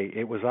today.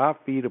 It was our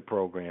feeder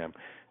program.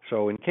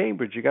 So in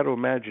Cambridge, you got to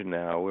imagine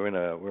now we're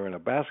in a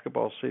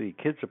basketball city.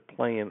 Kids are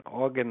playing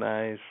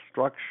organized,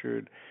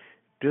 structured,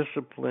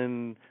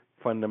 disciplined,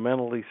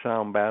 fundamentally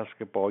sound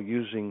basketball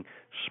using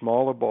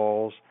smaller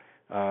balls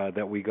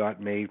that we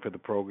got made for the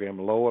program,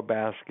 lower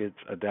baskets,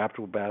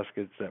 adaptable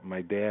baskets that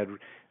my dad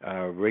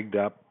rigged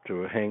up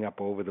to hang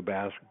up over the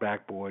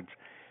backboards.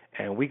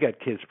 And we got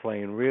kids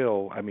playing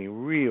real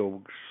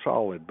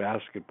solid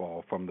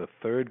basketball from the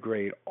third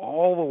grade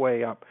all the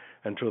way up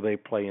until they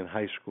play in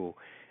high school.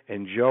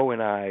 And Joe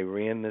and I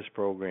ran this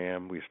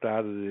program. We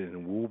started it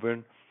in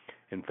Woburn.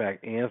 In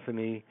fact,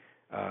 Anthony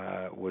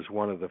was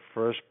one of the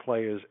first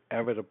players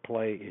ever to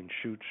play in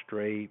shoot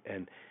straight.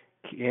 And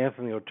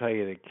Anthony will tell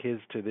you that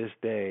kids to this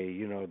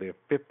day, they're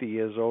 50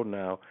 years old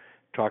now,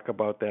 talk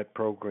about that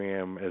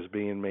program as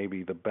being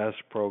maybe the best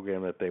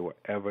program that they were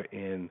ever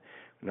in,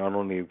 not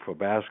only for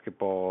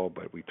basketball,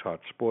 but we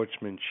taught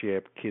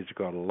sportsmanship. Kids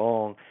got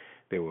along.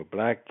 There were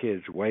black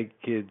kids, white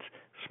kids,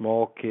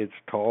 small kids,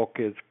 tall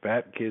kids,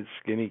 fat kids,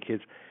 skinny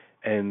kids,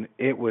 and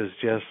it was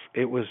a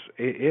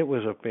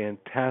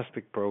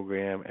fantastic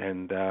program.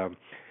 And I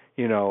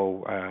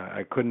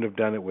couldn't have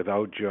done it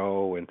without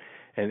Joe and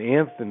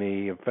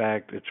Anthony. In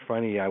fact, it's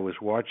funny. I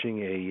was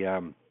watching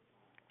a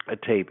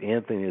tape.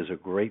 Anthony is a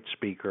great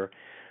speaker,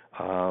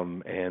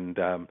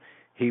 and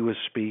he was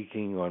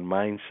speaking on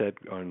mindset,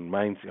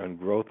 on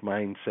growth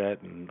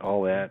mindset, and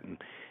all that, and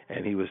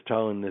he was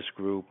telling this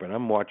group, and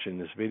I'm watching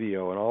this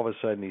video, and all of a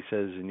sudden he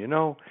says, and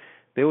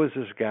there was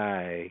this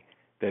guy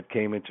that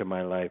came into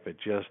my life at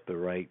just the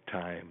right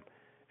time,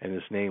 and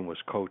his name was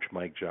Coach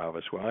Mike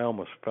Jarvis. Well, I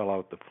almost fell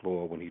out the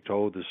floor when he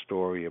told the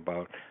story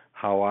about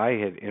how I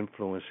had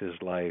influenced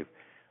his life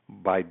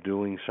by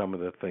doing some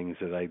of the things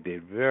that I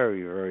did.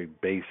 Very, very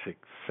basic,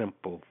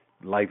 simple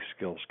life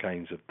skills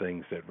kinds of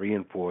things that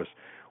reinforced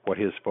what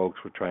his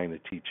folks were trying to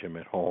teach him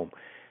at home.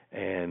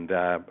 And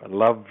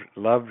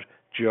loved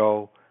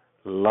Joe,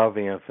 love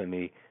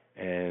Anthony,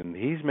 and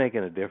he's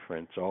making a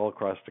difference all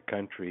across the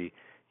country,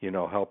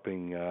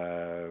 helping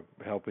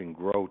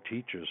grow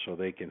teachers so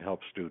they can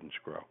help students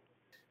grow.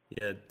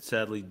 Yeah,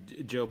 sadly,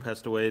 Joe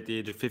passed away at the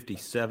age of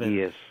 57.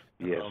 Yes.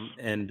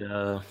 And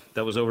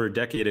that was over a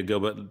decade ago.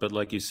 But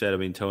like you said, I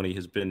mean, Tony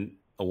has been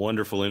a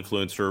wonderful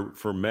influence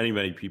for many,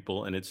 many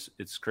people, and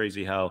it's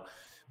crazy how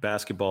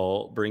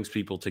basketball brings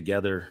people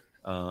together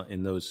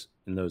in those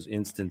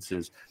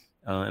instances.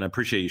 And I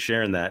appreciate you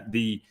sharing that.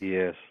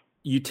 Yes.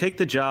 You take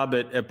the job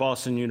at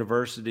Boston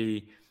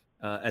University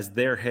as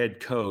their head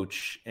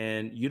coach,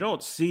 and you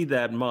don't see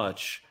that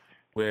much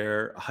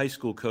where a high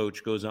school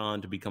coach goes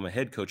on to become a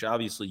head coach.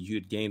 Obviously, you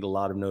had gained a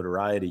lot of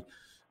notoriety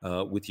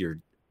with your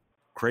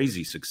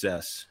crazy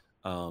success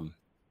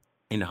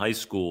in high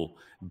school.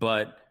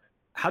 But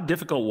how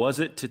difficult was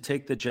it to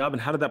take the job,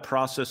 and how did that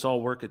process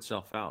all work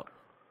itself out?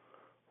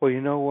 Well, you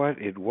know what?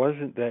 It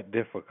wasn't that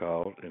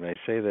difficult, and I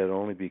say that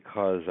only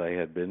because I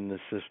had been an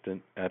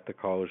assistant at the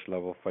college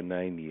level for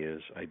 9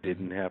 years. I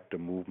didn't have to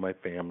move my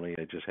family.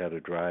 I just had to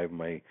drive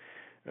my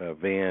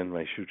van,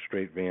 my Shoot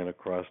Straight van,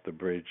 across the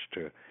bridge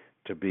to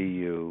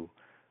BU.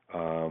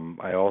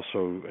 I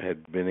also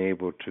had been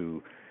able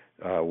to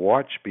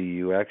watch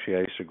BU. Actually,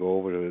 I used to go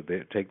over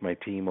to take my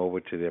team over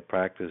to their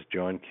practice.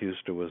 John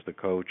Custer was the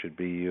coach at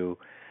BU,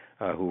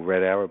 who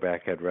Red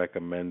Auerbach had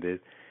recommended.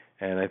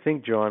 And I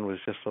think John was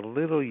just a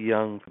little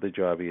young for the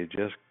job. He had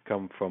just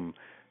come from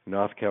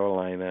North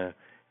Carolina,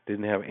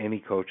 didn't have any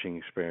coaching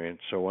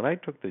experience. So when I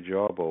took the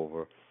job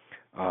over,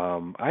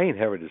 I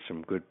inherited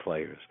some good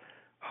players.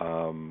 He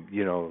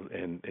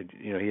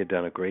had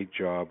done a great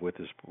job with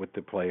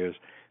the players.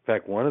 In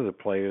fact, one of the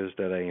players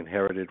that I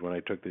inherited when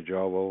I took the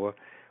job over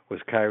was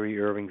Kyrie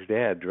Irving's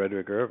dad,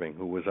 Drederick Irving,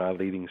 who was our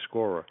leading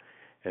scorer.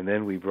 And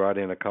then we brought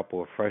in a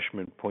couple of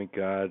freshman point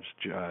guards,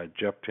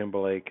 Jeff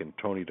Timberlake and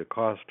Tony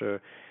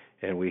DeCosta.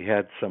 And we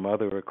had some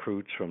other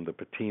recruits from the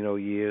Patino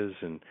years,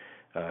 and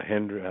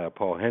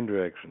Paul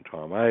Hendricks and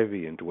Tom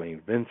Ivey and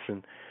Dwayne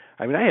Vincent.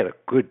 I mean, I had a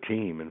good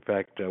team. In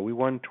fact, we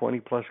won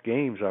 20-plus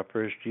games our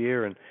first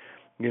year and,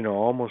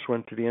 almost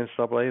went to the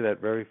NCAA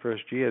that very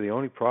first year. The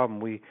only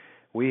problem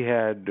we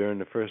had during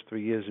the first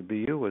 3 years of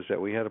BU was that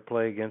we had to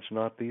play against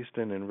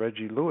Northeastern and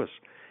Reggie Lewis.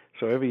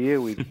 So every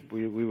year we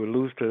would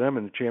lose to them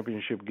in the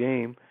championship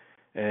game,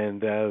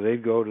 and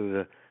they'd go to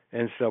the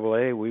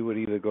NCAA. We would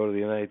either go to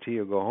the NIT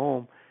or go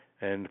home.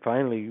 And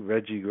finally,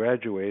 Reggie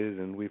graduated,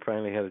 and we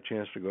finally had a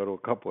chance to go to a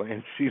couple of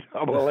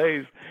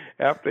NCAAs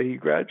after he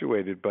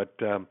graduated. But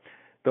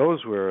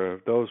those were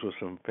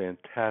some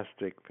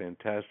fantastic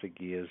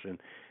years. And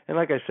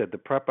like I said, the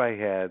prep I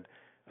had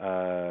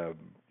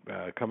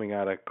coming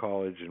out of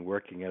college and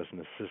working as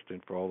an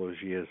assistant for all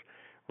those years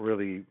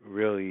really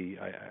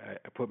I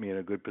put me in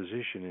a good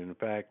position. And in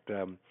fact,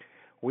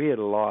 we had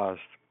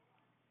lost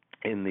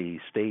in the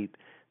state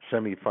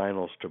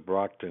semifinals to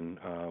Brockton.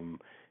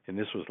 And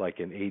this was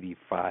like in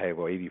 '85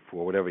 or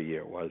 '84, whatever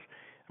year it was.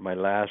 My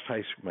last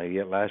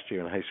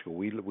year in high school,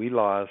 we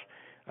lost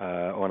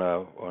on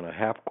a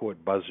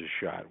half-court buzzer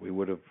shot. We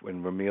would have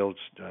in Ramil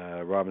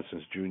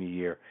Robinson's junior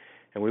year,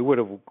 and we would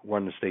have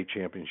won the state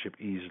championship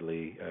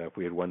easily if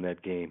we had won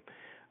that game.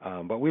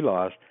 But we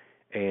lost,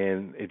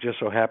 and it just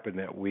so happened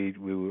that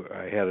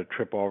I had a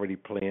trip already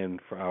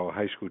planned for our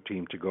high school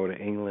team to go to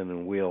England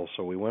and Wales.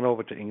 So we went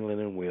over to England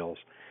and Wales.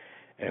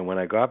 And when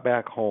I got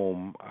back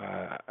home,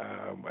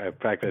 in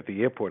fact, at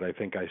the airport, I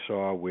think I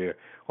saw where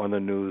on the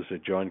news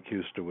that John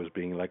Custer was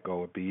being let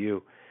go at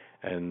BU.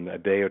 And a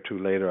day or two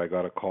later, I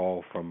got a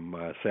call from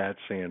Sat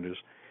Sanders,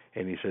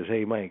 and he says,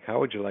 "Hey, Mike, how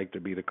would you like to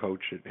be the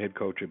head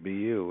coach at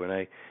BU?" And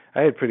I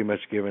had pretty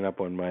much given up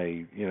on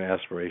my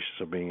aspirations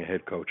of being a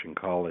head coach in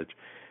college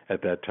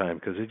at that time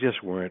because there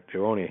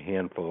were only a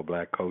handful of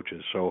black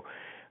coaches. So.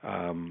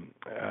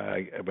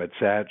 But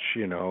Satch,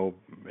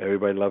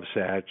 everybody loves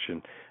Satch,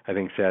 and I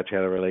think Satch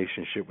had a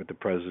relationship with the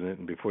president,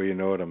 and before you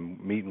know it, I'm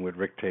meeting with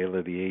Rick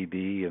Taylor, the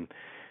AD, and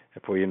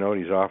before you know it,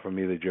 he's offering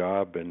me the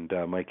job, and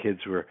my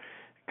kids were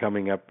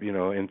coming up,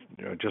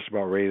 just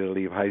about ready to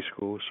leave high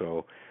school,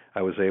 so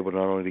I was able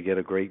not only to get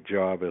a great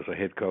job as a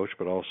head coach,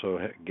 but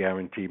also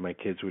guarantee my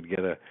kids would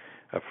get a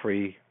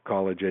free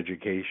college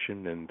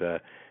education, and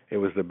it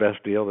was the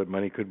best deal that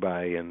money could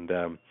buy, and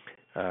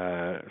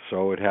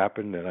so it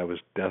happened, and I was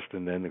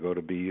destined then to go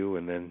to BU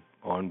and then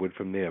onward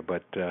from there.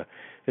 But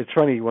it's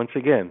funny, once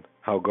again,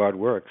 how God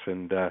works.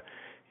 And,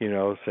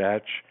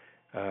 Satch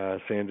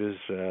Sanders,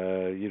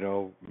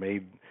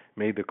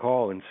 made the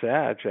call. And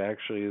Satch,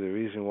 actually, the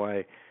reason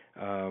why,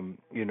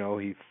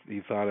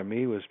 he thought of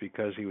me was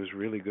because he was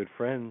really good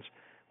friends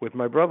with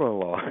my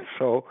brother-in-law.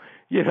 So,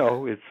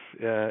 it's,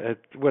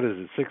 what is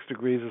it, 6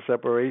 degrees of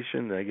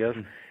separation, I guess.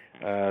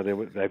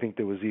 I think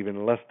there was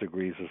even less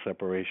degrees of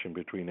separation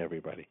between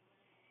everybody.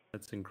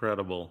 That's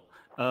incredible.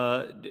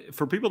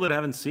 For people that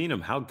haven't seen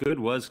him, how good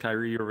was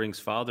Kyrie Irving's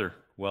father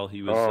while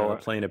he was Oh,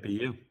 playing at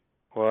BU?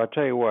 well, I'll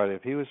tell you what.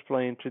 If he was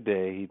playing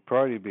today, he'd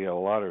probably be a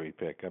lottery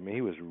pick. I mean,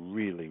 he was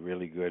really,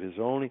 really good. His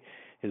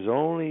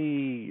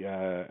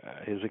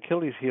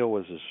Achilles heel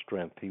was his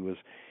strength. He was,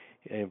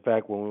 in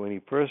fact, when he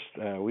first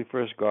we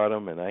first got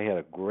him, and I had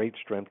a great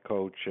strength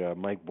coach,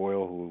 Mike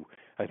Boyle, who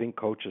I think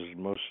coaches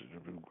most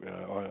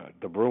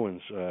the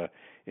Bruins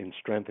in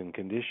strength and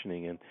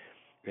conditioning,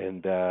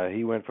 and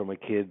he went from a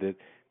kid that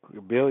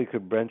barely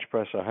could bench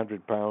press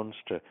 100 pounds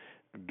to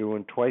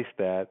doing twice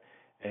that,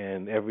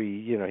 and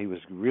he was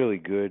really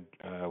good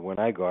when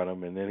I got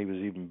him, and then he was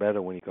even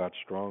better when he got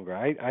stronger.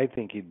 I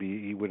think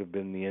he would have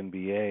been the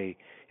NBA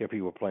if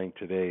he were playing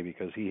today,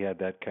 because he had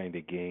that kind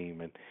of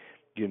game. And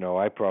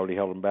I probably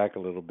held him back a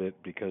little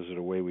bit because of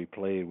the way we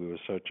played. We were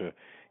such a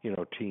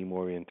team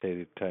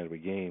orientated type of a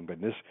game. But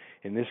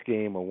in this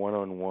game, a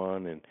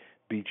 1-on-1 and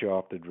beat you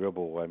off the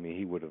dribble, I mean,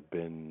 he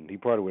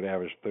probably would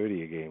average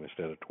 30 a game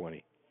instead of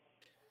 20.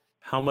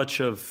 How much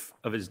of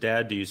his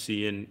dad do you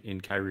see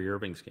in Kyrie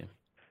Irving's game?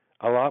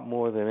 A lot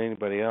more than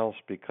anybody else,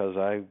 because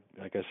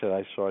like I said,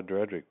 I saw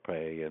Dredrick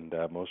play, and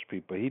most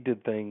people, he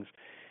did things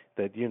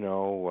that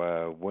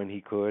when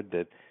he could,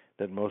 that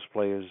most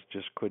players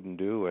just couldn't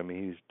do. I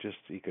mean,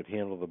 he could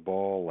handle the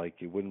ball like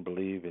you wouldn't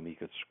believe, and he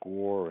could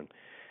score. And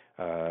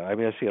I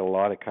mean, I see a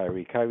lot of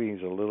Kyrie.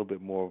 Kyrie's a little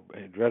bit more.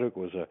 Dredrick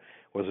was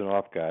an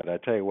off guard. I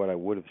tell you what, I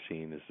would have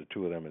seen is the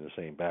two of them in the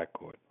same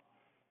backcourt.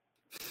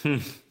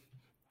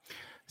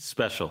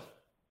 Special.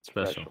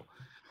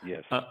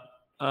 Yes.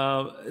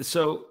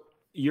 So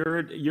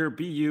you're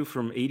BU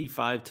from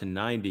 85 to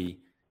 90,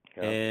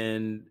 Yeah.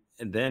 and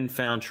then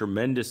found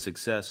tremendous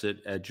success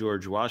at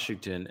George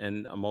Washington.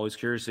 And I'm always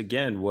curious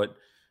again, what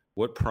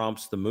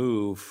prompts the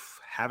move,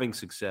 having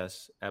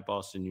success at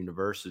Boston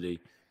University?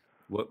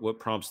 What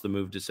prompts the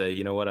move to say,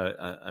 you know what,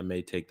 I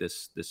may take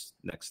this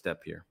next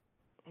step here?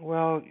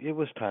 Well, it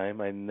was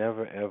time. I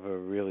never ever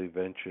really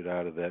ventured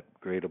out of that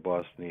greater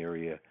Boston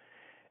area.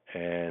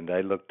 And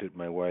I looked at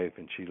my wife,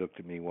 and she looked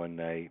at me one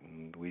night,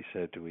 and we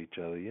said to each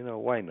other,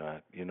 why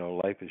not?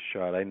 Life is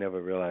short. I never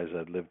realized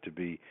I'd live to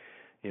be,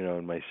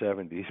 in my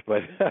 70s.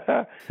 But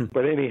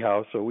but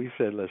anyhow, so we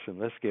said, listen,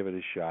 let's give it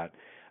a shot.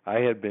 I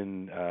had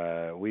been,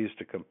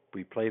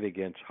 we played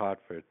against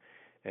Hartford,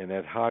 and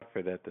at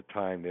Hartford at the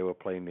time, they were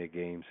playing their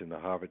games in the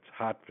Hartford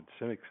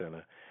Civic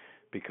Center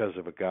because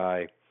of a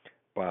guy,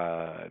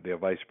 their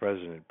vice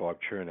president, Bob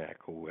Chernak,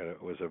 who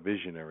was a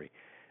visionary.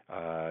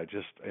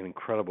 Just an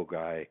incredible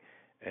guy.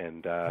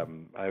 And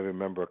I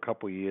remember a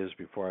couple of years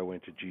before I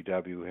went to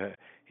GW,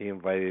 he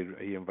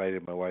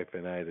invited my wife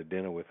and I to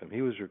dinner with him.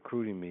 He was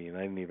recruiting me, and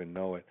I didn't even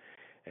know it.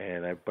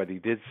 But he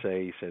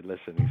said,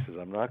 listen, he says,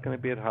 I'm not going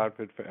to be at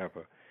Hartford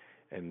forever,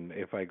 and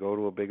if I go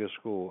to a bigger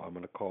school, I'm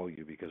going to call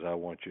you because I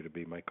want you to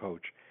be my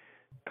coach.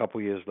 A couple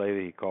of years later,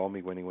 he called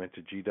me when he went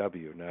to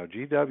GW. Now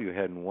GW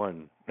hadn't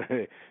won;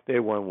 they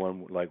won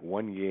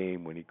one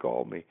game when he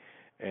called me.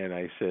 And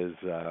I says,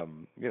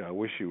 I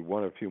wish you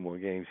won a few more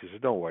games. He says,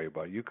 don't worry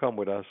about it. You come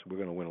with us. We're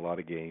going to win a lot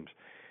of games.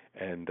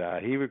 And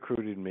he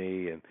recruited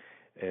me,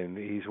 and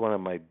he's one of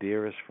my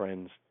dearest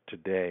friends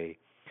today.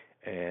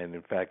 And,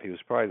 in fact, he was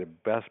probably the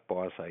best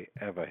boss I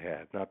ever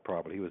had. Not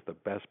probably. He was the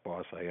best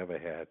boss I ever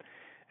had.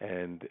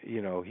 And,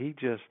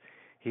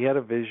 he had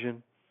a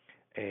vision,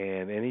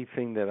 and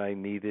anything that I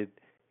needed,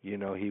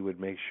 he would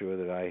make sure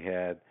that I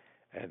had.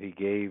 And he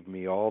gave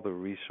me all the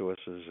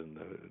resources and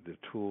the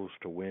tools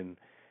to win.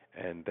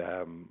 And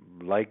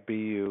like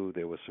BU,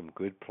 there were some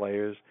good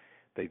players.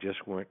 They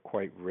just weren't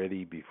quite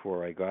ready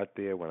before I got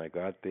there. When I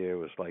got there, it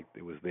was like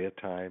it was their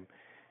time,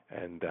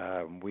 and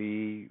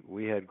we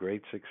had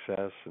great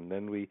success. And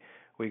then we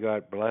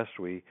got blessed.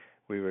 We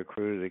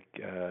recruited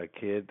a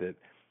kid that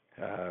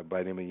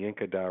by the name of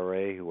Yinka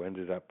Dare, who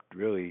ended up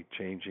really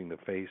changing the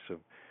face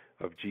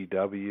of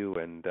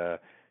GW, and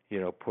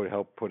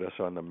helped put us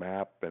on the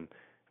map. And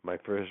my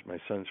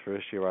son's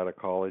first year out of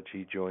college,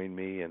 he joined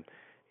me, and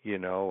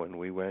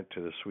we went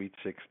to the Sweet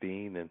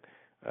 16 and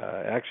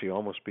actually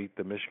almost beat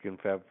the Michigan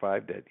Fab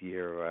Five that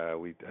year.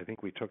 I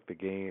think we took the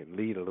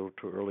lead a little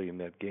too early in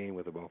that game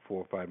with about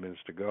 4 or 5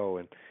 minutes to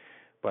go.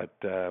 But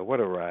what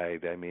a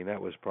ride! I mean,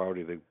 that was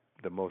probably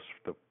the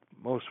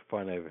most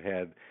fun I've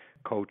had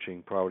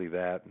coaching. Probably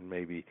that, and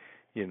maybe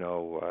in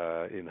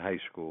high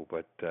school.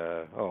 But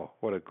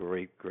what a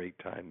great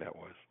time that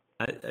was.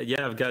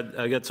 I've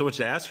got so much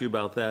to ask you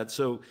about that.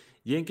 So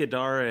Yinka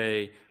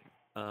Dare,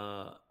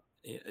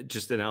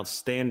 just an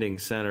outstanding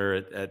center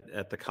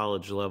at the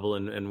college level,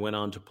 and went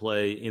on to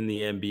play in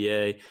the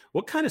NBA.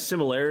 What kind of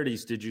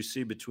similarities did you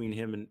see between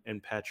him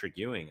and Patrick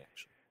Ewing,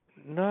 actually?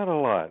 Not a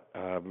lot.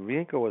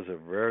 Yinka was a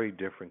very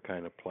different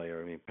kind of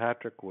player. I mean,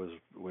 Patrick was,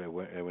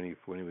 when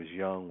he was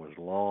young, was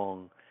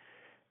long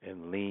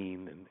and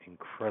lean and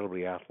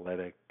incredibly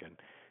athletic, and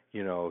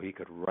he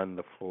could run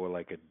the floor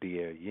like a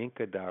deer.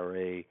 Yinka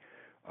Dare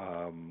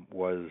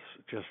was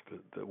just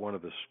one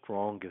of the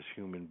strongest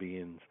human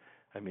beings.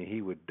 I mean,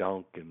 he would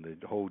dunk, and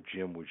the whole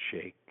gym would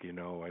shake. I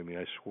mean,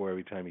 I swore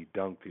every time he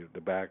dunked, the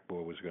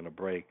backboard was going to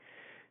break.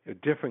 a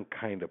different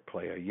kind of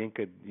player.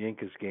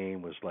 Yinka's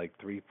game was like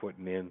 3 foot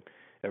and in.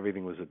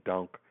 Everything was a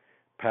dunk.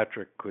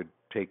 Patrick could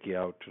take you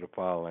out to the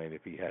foul line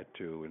if he had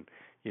to, and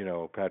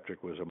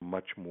Patrick was a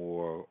much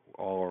more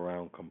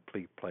all-around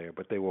complete player.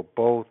 But they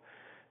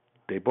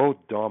both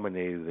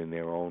dominated in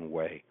their own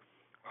way.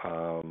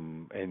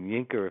 And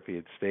Yinka, if he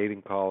had stayed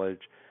in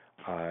college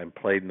and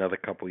played another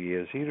couple of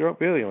years, he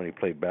really only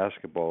played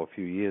basketball a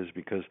few years,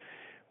 because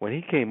when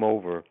he came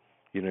over,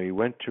 he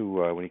went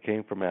to when he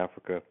came from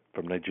Africa,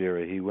 from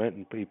Nigeria, he went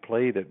and he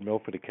played at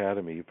Milford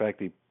Academy. In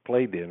fact, he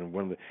played there, and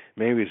one of the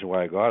main reasons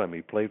why I got him,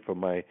 he played for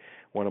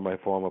one of my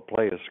former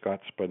players, Scott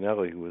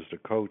Spinelli, who was the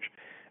coach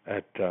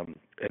at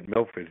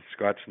Milford.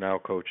 Scott's now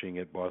coaching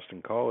at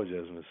Boston College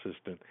as an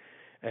assistant,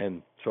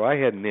 and so I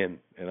had an in,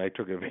 and I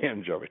took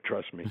advantage of it.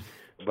 Trust me.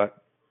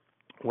 But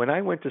when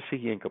I went to see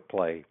Yinka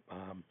play,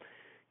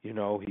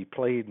 he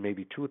played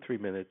maybe 2 or 3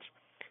 minutes,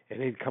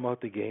 and he'd come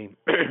out the game,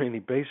 and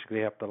he'd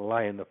basically have to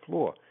lie on the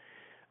floor.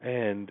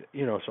 And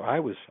so I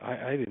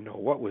didn't know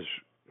what was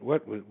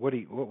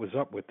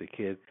up with the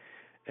kid,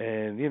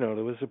 and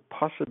there was a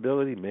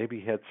possibility maybe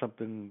he had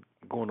something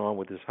going on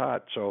with his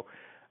heart. So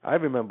I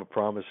remember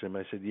promising him.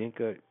 I said,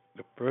 Yinka,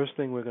 the first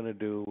thing we're going to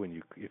do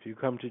if you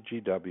come to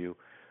GW,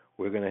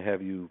 we're going to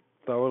have you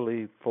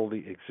thoroughly,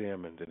 fully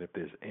examined, and if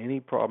there's any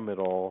problem at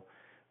all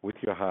with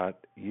your heart,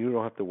 you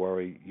don't have to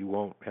worry. You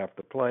won't have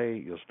to play.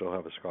 You'll still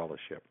have a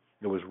scholarship.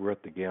 It was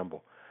worth the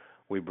gamble.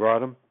 We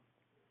brought him.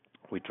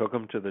 We took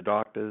him to the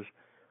doctors.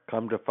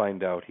 Come to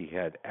find out, he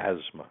had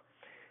asthma.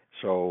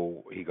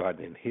 So he got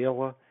an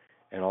inhaler,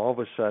 and all of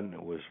a sudden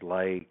it was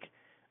like,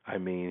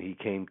 he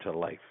came to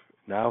life.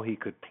 Now he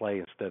could play,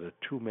 instead of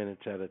 2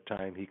 minutes at a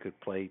time, he could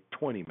play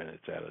 20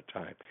 minutes at a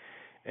time.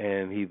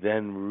 And he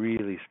then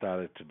really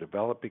started to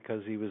develop,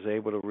 because he was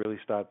able to really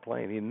start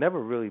playing. He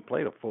never really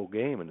played a full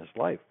game in his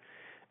life.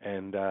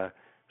 And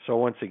so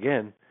once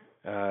again,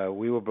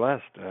 we were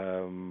blessed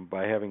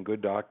by having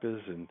good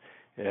doctors and,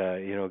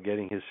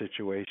 getting his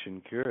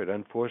situation cured.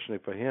 Unfortunately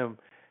for him,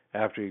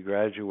 after he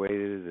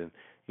graduated and,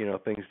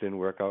 things didn't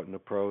work out in the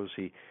pros,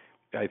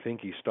 I think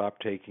he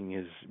stopped taking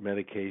his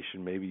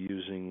medication, maybe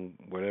using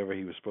whatever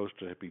he was supposed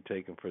to be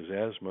taking for his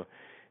asthma.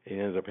 He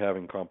ended up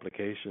having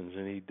complications,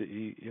 and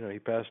he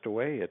passed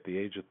away at the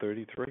age of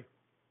 33.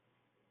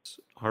 It's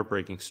a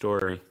heartbreaking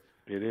story.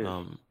 It is.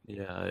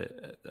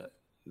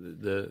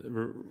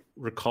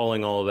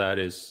 Recalling all of that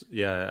is,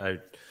 I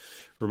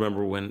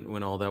remember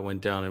when all that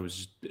went down. It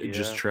was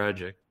just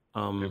tragic.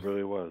 It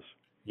really was.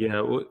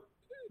 Yeah,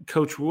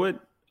 Coach, what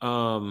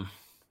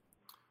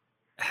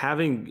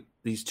having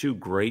these two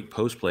great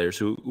post players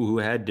who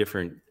had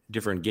different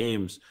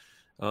games.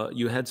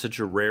 You had such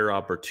a rare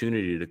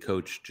opportunity to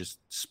coach just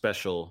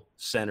special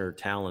center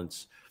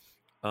talents.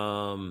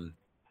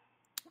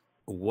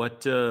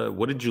 What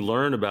did you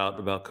learn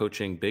about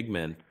coaching big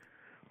men?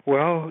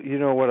 Well,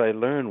 what I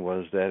learned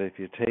was that if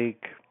you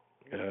take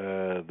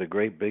the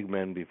great big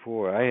men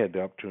before, I had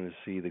the opportunity to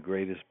see the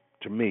greatest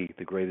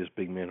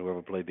big man who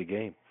ever played the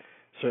game.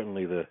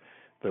 Certainly the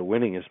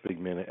winningest big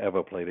man who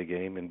ever played a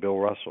game, and Bill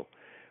Russell.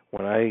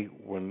 When I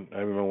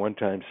remember one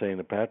time saying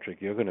to Patrick,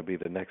 "You're going to be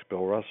the next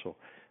Bill Russell."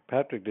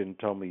 Patrick didn't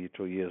tell me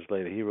until years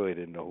later. He really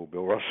didn't know who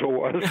Bill Russell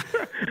was,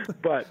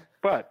 but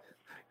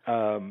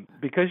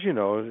because he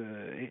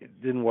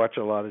didn't watch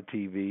a lot of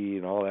TV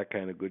and all that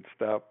kind of good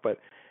stuff. But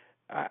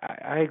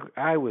I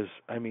was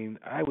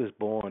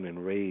born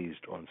and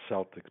raised on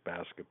Celtics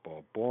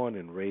basketball, born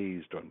and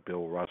raised on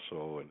Bill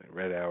Russell and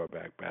Red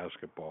Auerbach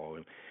basketball,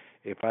 and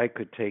if I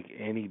could take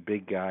any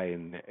big guy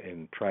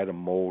and try to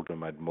mold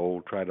him, I'd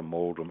try to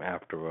mold him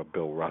after a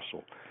Bill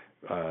Russell.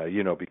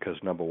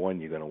 Because number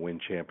one, you're going to win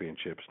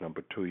championships.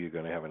 Number two, you're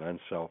going to have an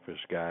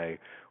unselfish guy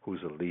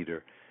who's a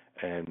leader,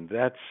 and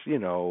that's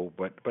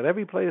But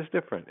every player is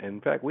different. And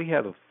in fact, we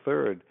had a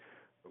third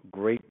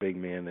great big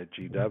man at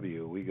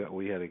GW.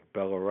 We had a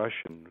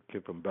Belarusian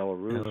kid from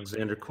Belarus,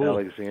 Alexander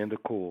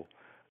Kool,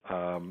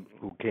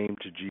 who came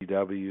to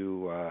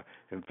GW.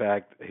 In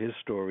fact, his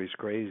story's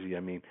crazy.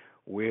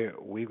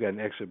 We've got an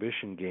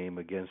exhibition game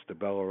against the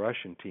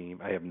Belarusian team.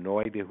 I have no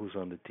idea who's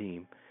on the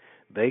team.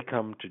 They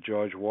come to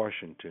George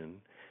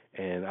Washington,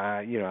 and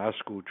our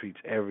school treats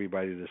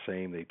everybody the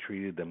same. They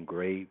treated them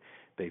great.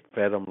 They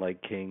fed them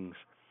like kings.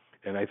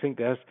 And I think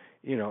that's,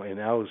 and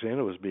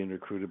Alexander was being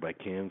recruited by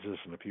Kansas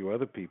and a few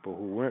other people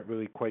who weren't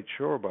really quite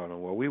sure about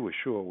him. Well, we were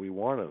sure we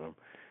wanted him.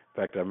 In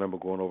fact, I remember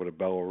going over to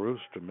Belarus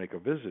to make a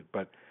visit.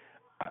 But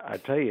I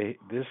tell you,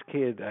 this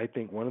kid, I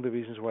think one of the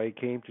reasons why he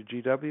came to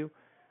GW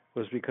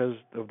was because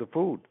of the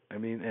food.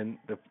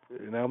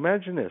 Now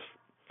imagine this.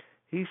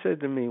 He said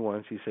to me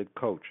once, he said,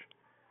 "Coach,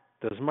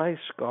 does my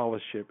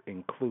scholarship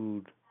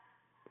include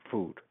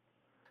food?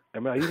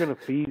 Are you going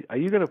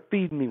to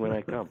feed me when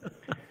I come?"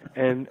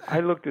 And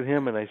I looked at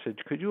him and I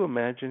said, "Could you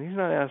imagine?" He's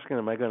not asking,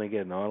 "Am I going to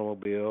get an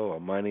automobile or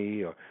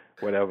money or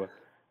whatever?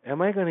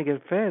 Am I going to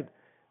get fed?"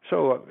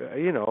 So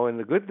and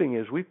the good thing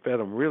is we fed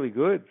them really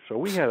good. So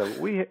we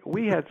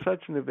had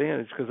such an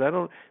advantage,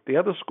 because the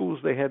other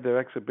schools they had their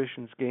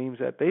exhibitions games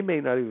at, they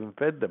may not even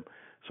fed them.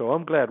 So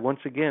I'm glad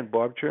once again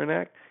Bob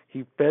Chernak,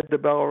 he fed the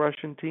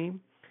Belarusian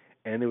team,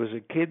 and there was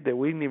a kid that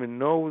we didn't even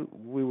know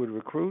we would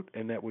recruit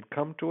and that would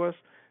come to us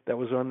that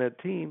was on that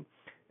team.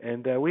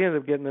 And we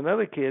ended up getting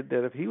another kid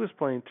that if he was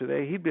playing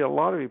today, he'd be a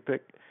lottery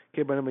pick,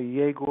 kid by the name of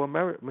Yegor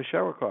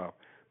Masharikov,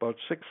 about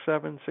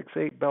 6'7",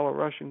 6'8",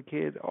 Belarusian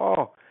kid.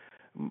 Oh,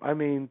 I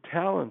mean,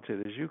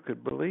 talented as you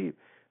could believe.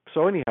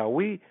 So anyhow,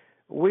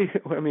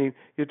 I mean,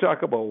 you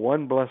talk about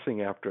one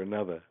blessing after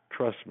another.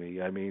 Trust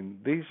me. I mean,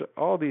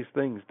 all these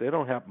things, they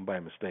don't happen by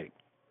mistake.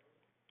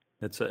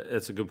 That's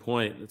a good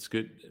point. That's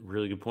good,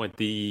 really good point.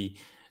 The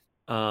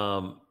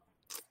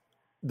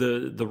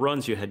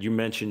runs you had, you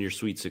mentioned your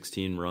Sweet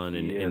 16 run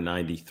in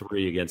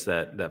 '93 against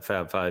that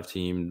Fab Five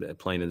team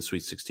playing in the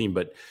Sweet 16,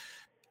 but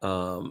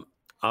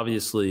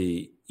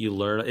obviously you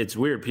learn. It's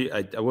weird.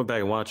 I went back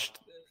and watched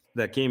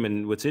that game,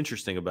 and what's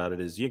interesting about it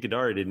is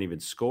Yinkadari didn't even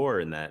score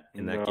in that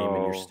game, and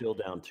you're still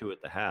down 2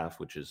 at the half,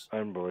 which is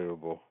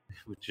unbelievable,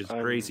 which is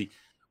crazy.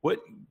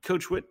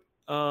 Coach,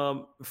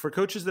 for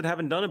coaches that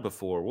haven't done it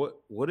before,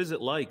 what is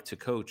it like to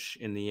coach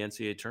in the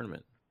NCAA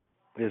tournament?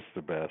 It's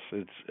the best.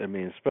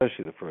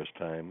 Especially the first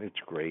time, it's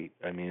great.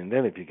 I mean, and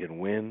then if you can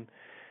win,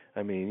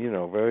 I mean,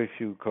 very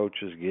few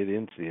coaches get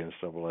into the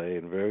NCAA,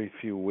 and very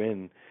few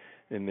win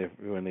when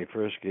they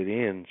first get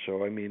in.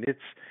 So I mean,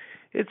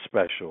 it's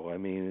special. I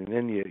mean, and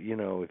then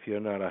if you're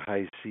not a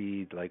high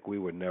seed, like we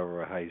were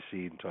never a high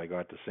seed until I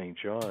got to St.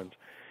 John's,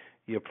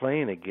 you're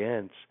playing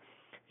against,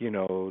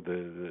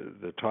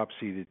 the top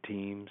seeded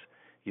teams.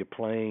 You're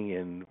playing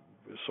in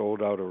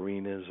sold out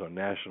arenas on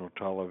national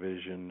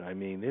television. I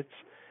mean,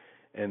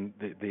 and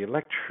the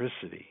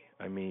electricity.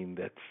 I mean,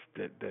 that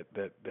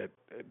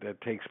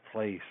takes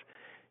place.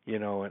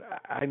 And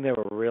I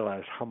never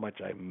realized how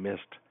much I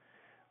missed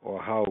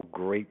or how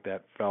great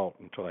that felt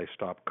until I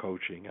stopped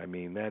coaching. I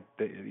mean, that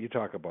you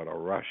talk about a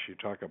rush, you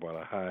talk about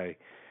a high.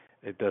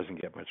 It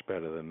doesn't get much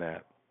better than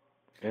that.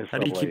 How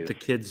do you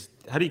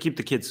keep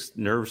the kids'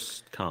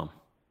 nerves calm?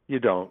 You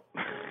don't.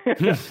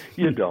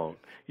 You don't.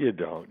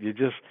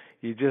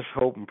 You just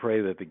hope and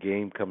pray that the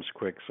game comes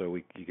quick so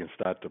you can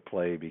start to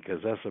play,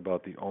 because that's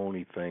about the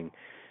only thing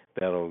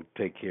that'll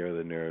take care of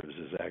the nerves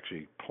is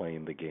actually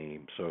playing the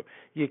game. So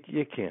you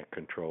can't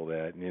control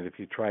that, and if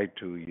you try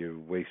to, you're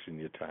wasting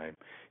your time.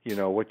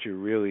 What you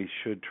really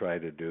should try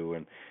to do,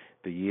 and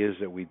the years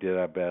that we did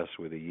our best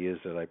were the years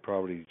that I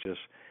probably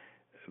just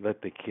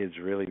let the kids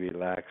really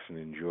relax and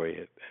enjoy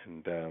it.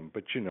 And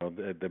but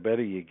the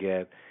better you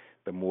get,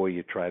 the more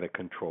you try to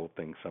control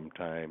things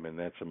sometime, and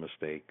that's a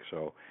mistake.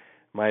 So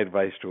my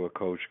advice to a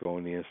coach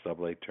going to the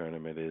NCAA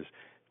tournament is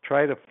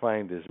try to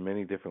find as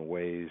many different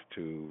ways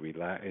to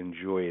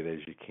enjoy it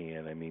as you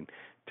can. I mean,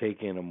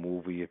 take in a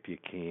movie if you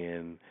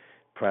can,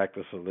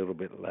 practice a little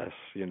bit less,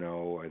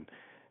 and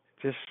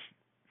just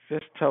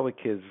tell the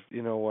kids,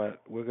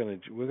 what, we're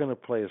gonna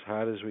play as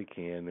hard as we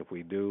can. If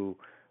we do,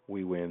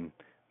 we win,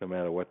 no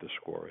matter what the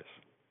score is.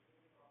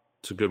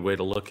 It's a good way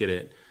to look at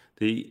it.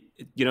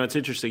 It's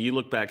interesting. You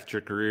look back at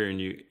your career, and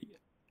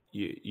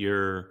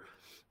your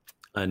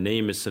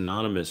name is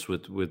synonymous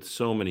with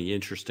so many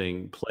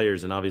interesting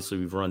players, and obviously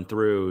we've run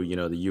through,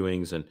 the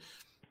Ewings and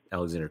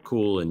Alexander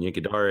Kuhl and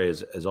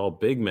Yinkadari as all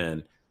big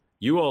men.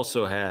 You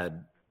also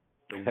had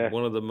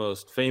one of the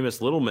most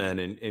famous little men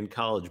in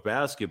college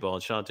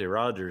basketball, Shante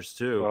Rogers,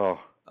 too.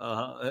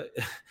 Oh.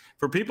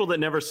 For people that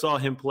never saw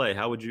him play,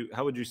 how would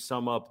you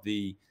sum up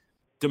the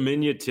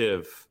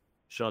diminutive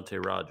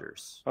Shante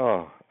Rogers?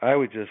 Oh, I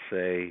would just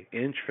say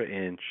inch for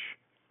inch,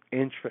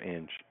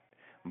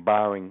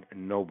 barring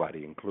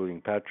nobody, including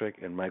Patrick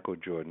and Michael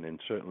Jordan, and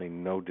certainly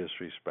no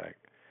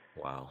disrespect.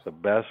 Wow. The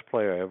best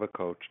player I ever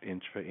coached,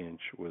 inch for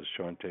inch, was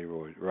Shante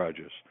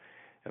Rogers.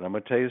 And I'm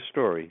going to tell you a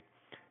story,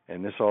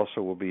 and this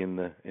also will be in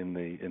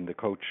the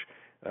coach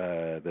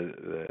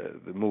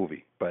the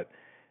movie. But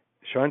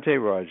Shante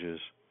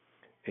Rogers,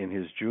 in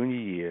his junior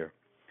year,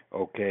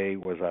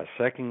 was our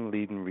second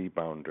leading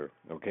rebounder.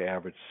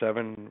 Averaged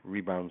 7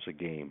 rebounds a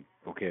game.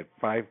 At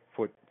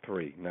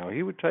 5'3". Now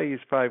he would tell you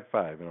he's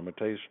 5'5", and I'm gonna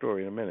tell you a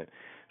story in a minute.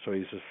 So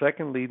he's the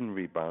second leading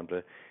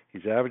rebounder.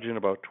 He's averaging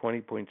about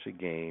 20 points a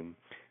game.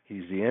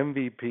 He's the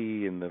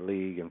MVP in the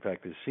league. In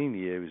fact, his senior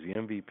year, he was the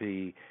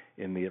MVP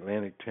in the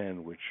Atlantic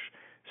 10, which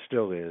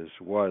still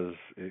was.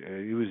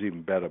 He was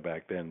even better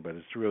back then, but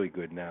it's really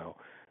good now.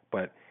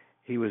 But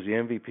he was the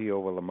MVP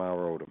over Lamar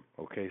Odom.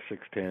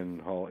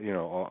 6'10",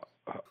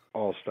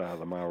 all-star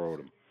Lamar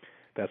Odom.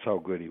 That's how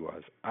good he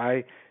was.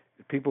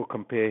 People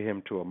compare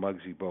him to a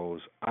Muggsy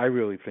Bogues. I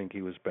really think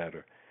he was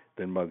better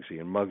than Muggsy,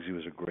 and Muggsy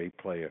was a great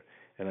player.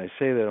 And I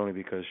say that only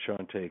because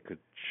Shante could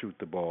shoot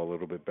the ball a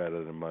little bit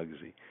better than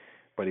Muggsy,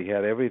 but he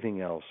had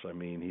everything else.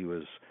 He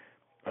was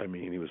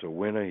a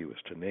winner. He was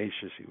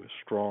tenacious. He was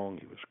strong.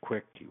 He was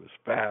quick. He was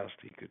fast.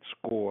 He could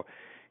score.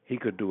 He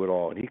could do it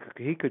all, and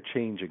he could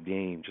change a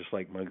game just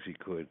like Muggsy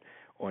could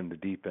on the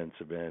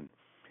defensive end.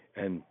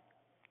 And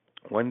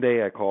one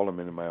day I called him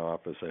into my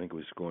office. I think it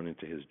was going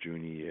into his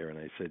junior year, and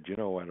I said,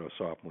 or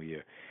sophomore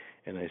year,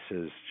 and I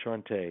says,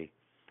 Shante,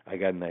 I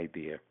got an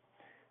idea,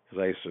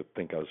 because I used to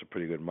think I was a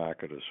pretty good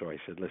marketer. So I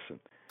said,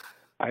 listen,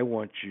 I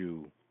want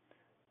you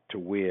to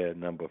wear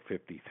number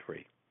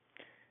 53.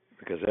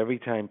 because every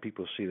time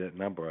people see that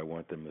number, I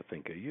want them to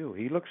think of you.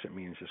 He looks at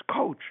me and says,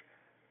 Coach,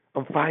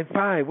 I'm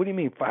 5'5". What do you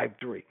mean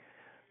 5'3"?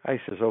 I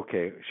says,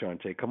 okay,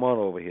 Shante, come on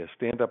over here.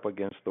 Stand up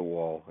against the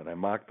wall. And I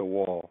marked the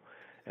wall,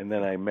 and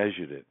then I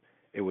measured it.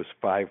 It was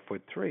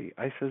 5'3".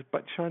 I says,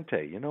 but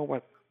Shante, you know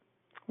what?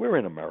 We're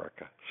in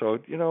America, so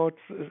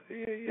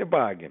it's a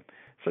bargain.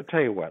 So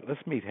tell you what,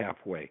 let's meet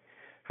halfway.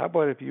 How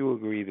about if you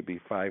agree to be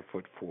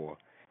 5'4"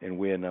 and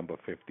wear number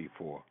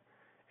 54?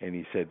 And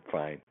he said,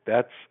 fine.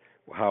 That's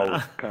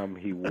how come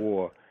he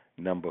wore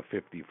number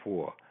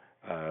 54,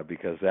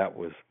 because that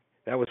was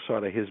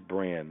sort of his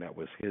brand. That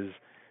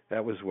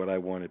was what I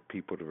wanted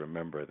people to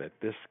remember, that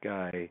this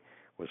guy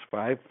was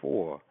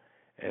 5'4".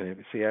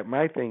 And see,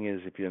 my thing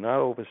is, if you're not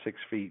over 6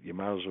 feet, you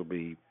might as well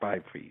be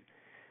 5 feet,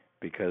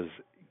 because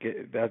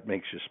that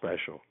makes you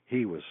special.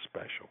 He was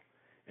special.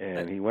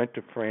 And he went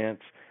to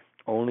France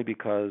only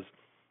because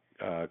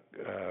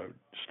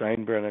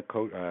Steinbrenner,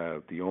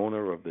 the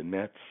owner of the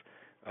Nets,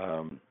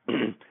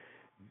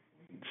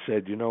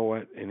 said, you know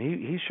what? And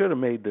he should have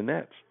made the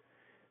Nets,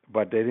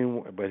 but they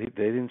didn't. But they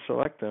didn't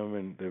select him,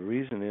 and the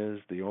reason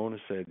is the owner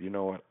said, you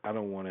know what? I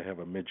don't want to have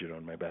a midget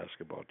on my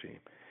basketball team,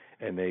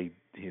 and he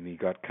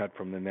got cut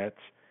from the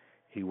Nets.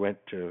 He went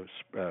to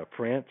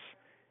France,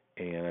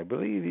 and I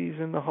believe he's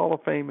in the Hall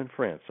of Fame in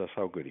France. That's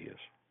how good he is.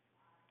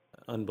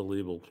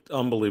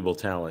 Unbelievable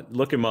talent.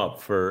 Look him up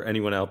for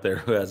anyone out there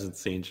who hasn't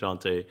seen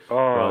Shante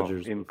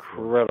Rogers.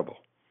 Incredible.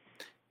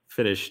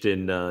 Finished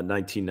in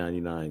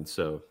 1999,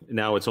 so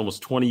now it's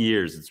almost 20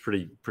 years. It's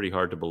pretty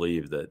hard to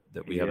believe that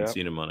we haven't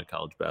seen him on a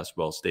college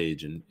basketball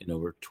stage in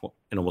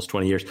almost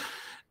 20 years.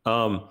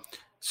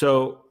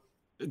 So,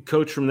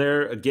 Coach, from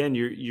there again,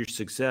 your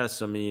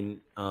success. I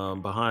mean,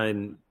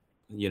 behind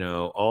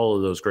all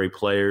of those great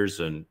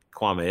players and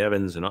Kwame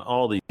Evans and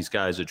all these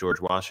guys at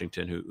George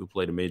Washington who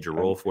played a major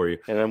role for you.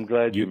 And I'm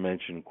glad you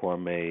mentioned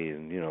Kwame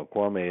and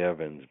Kwame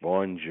Evans,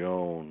 Vaughn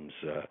Jones.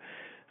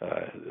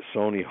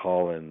 Sonny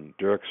Holland,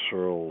 Dirk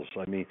Searles,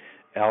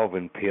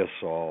 Alvin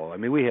Pearsall.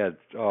 We had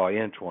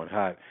Antoine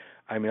Hart.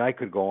 I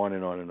could go on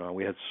and on and on.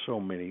 We had so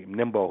many,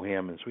 Nimbo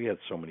Hammonds. We had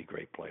so many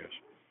great players.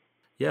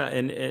 Yeah,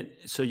 and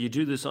so you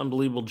do this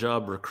unbelievable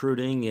job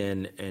recruiting,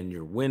 and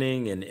you're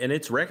winning, and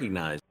it's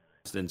recognized.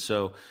 And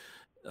so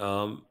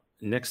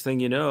next thing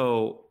you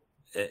know,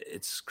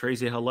 it's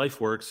crazy how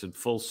life works in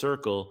full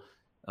circle.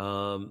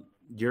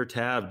 You're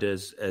tabbed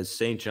as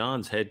St.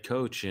 John's head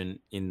coach in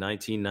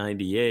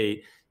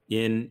 1998.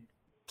 In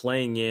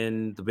playing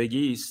in the Big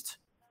East,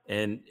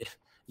 and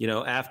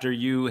after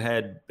you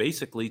had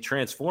basically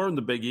transformed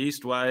the Big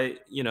East,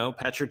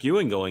 Patrick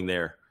Ewing going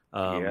there,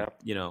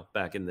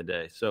 back in the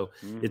day. So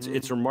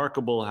it's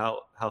remarkable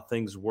how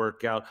things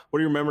work out. What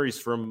are your memories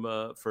from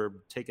for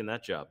taking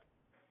that job?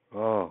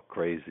 Oh,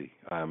 crazy!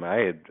 I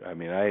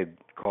had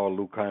called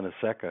Lou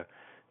Carnesecca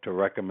to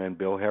recommend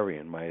Bill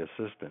Herrion, my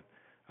assistant,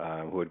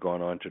 who had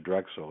gone on to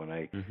Drexel, and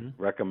I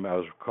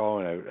was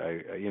calling.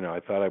 I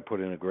thought I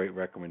put in a great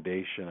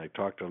recommendation. I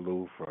talked to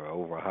Lou for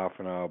over half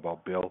an hour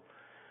about Bill.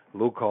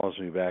 Lou calls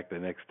me back the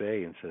next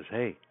day and says,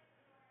 "Hey,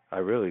 I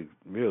really,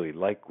 really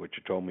like what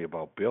you told me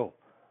about Bill,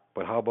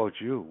 but how about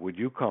you? Would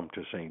you come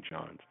to St.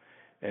 John's?"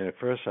 And at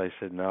first I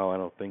said, "No, I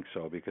don't think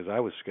so," because I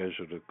was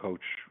scheduled to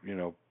coach,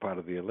 part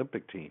of the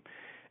Olympic team,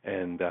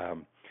 and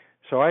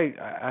so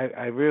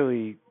I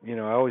really, I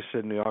always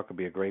said New York would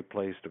be a great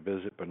place to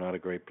visit, but not a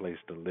great place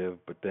to live.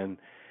 But then,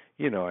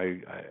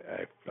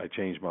 I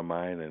changed my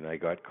mind, and I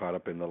got caught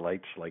up in the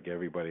lights like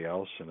everybody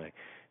else, and I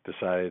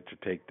decided to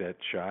take that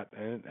shot.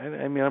 And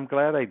I'm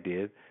glad I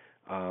did,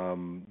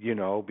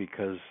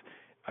 because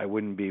I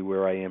wouldn't be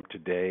where I am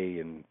today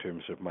in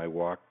terms of my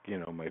walk,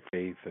 my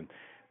faith.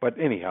 But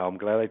anyhow, I'm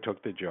glad I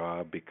took the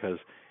job, because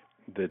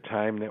the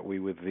time that we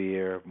were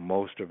there,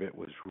 most of it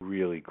was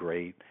really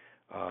great.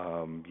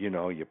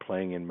 You're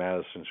playing in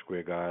Madison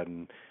Square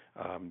Garden.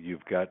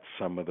 You've got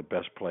some of the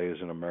best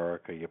players in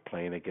America. You're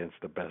playing against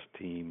the best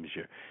teams.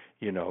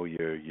 You're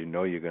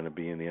going to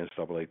be in the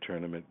NCAA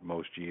tournament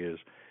most years.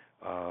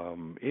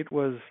 It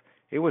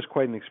was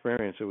quite an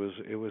experience. It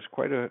was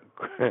quite a.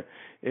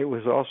 It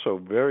was also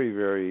very,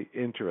 very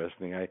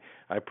interesting.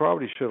 I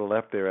probably should have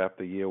left there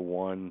after year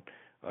one,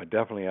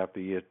 definitely after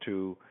year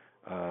two.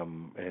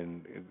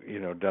 And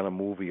done a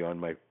movie on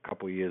my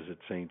couple of years at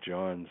St.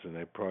 John's, and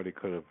I probably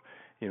could have,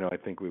 I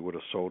think we would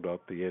have sold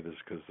out theaters,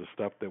 because the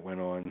stuff that went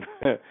on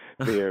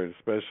there,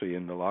 especially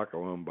in the locker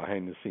room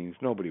behind the scenes,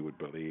 nobody would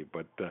believe.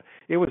 But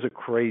it was a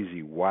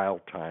crazy, wild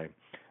time.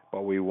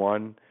 But we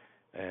won,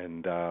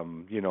 and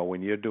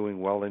when you're doing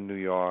well in New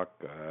York,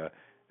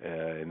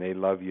 and they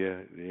love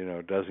you,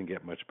 it doesn't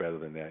get much better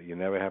than that. You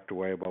never have to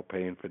worry about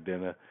paying for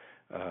dinner.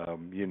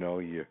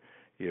 You're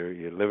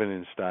living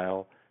in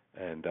style.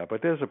 And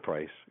but there's a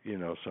price,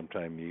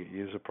 sometimes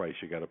there's a price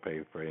you got to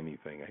pay for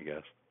anything, I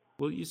guess.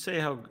 Well, you say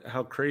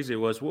how crazy it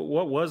was.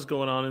 What was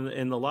going on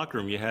in the locker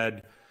room? You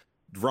had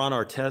Ron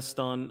Artest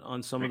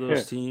on some of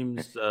those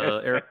teams,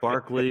 Eric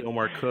Barkley,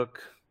 Omar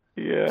Cook.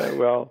 Yeah,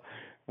 well,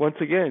 once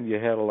again, you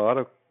had a lot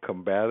of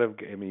combative.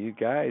 You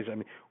guys.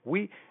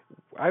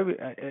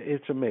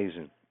 It's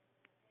amazing.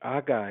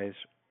 Our guys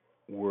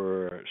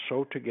were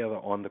so together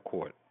on the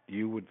court.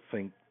 You would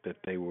think that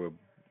they were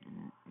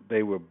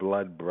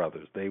blood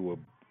brothers. They were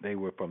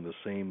from the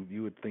same.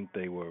 You would think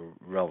they were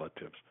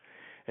relatives,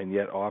 and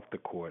yet off the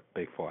court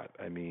they fought.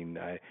 I mean,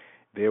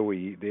 there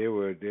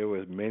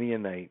was many a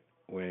night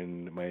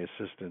when my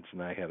assistants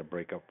and I had to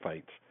break up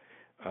fights.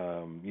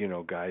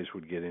 Guys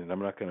would get in. I'm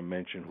not going to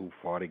mention who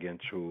fought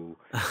against who.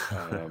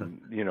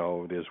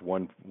 There's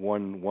one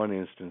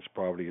instance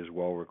probably is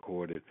well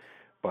recorded,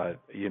 but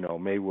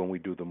maybe when we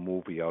do the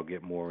movie, I'll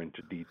get more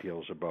into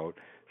details about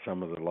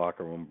some of the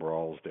locker room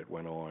brawls that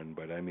went on.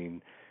 But I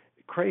mean,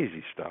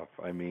 crazy stuff.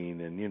 I mean,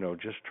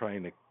 and just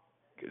trying to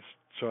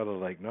sort of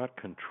like not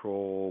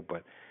control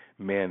but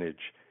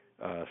manage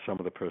some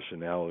of the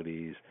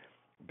personalities,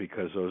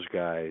 because those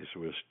guys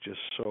was just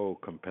so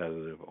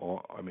competitive.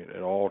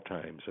 At all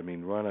times. I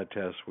mean, Ron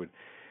Artest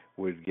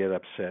would get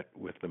upset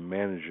with the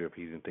manager if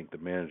he didn't think the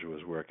manager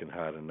was working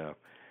hard enough.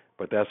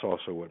 But that's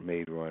also what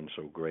made Ron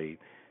so great.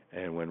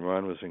 And when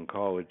Ron was in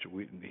college,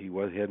 he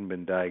hadn't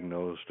been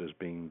diagnosed as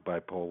being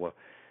bipolar,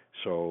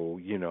 so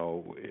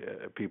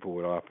people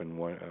would often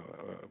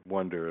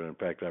wonder. And in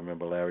fact, I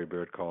remember Larry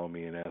Bird calling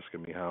me and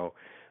asking me how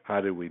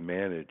did we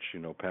manage,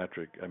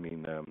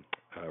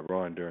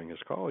 Ron during his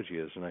college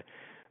years. And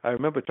I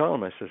remember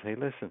telling him, I said, hey,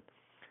 listen,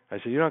 I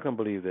said, you're not going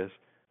to believe this,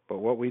 but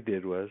what we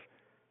did was,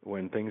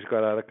 when things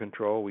got out of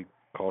control, we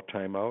called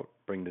timeout,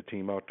 bring the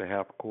team out to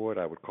half court.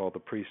 I would call the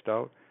priest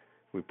out.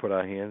 We'd put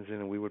our hands in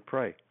and we would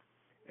pray.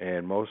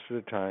 And most of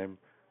the time,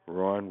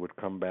 Ron would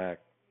come back,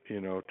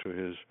 to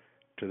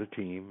the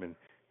team, and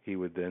he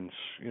would then,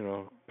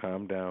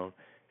 calm down,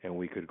 and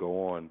we could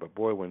go on. But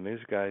boy, when these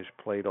guys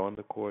played on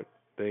the court,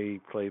 they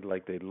played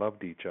like they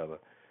loved each other,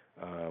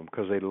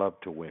 because they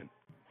loved to win.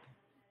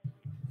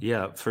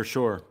 Yeah, for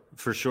sure.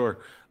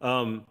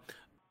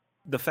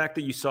 The fact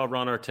that you saw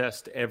Ron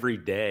Artest every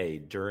day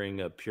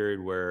during a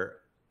period where,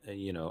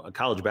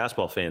 college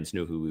basketball fans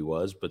knew who he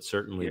was, but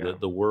certainly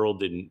the world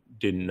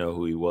didn't know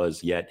who he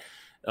was yet.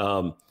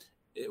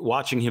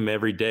 Watching him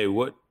every day,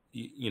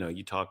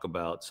 you talk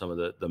about some of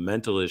the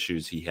mental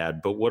issues he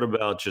had, but what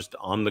about just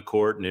on the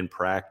court and in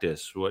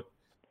practice? What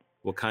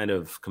kind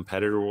of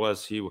competitor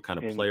was he? What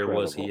kind of player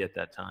was he at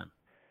that time?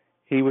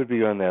 He would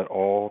be on that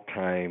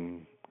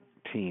all-time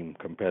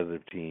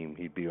competitive team.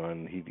 He'd be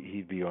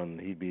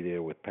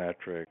there with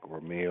Patrick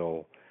or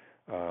Mail.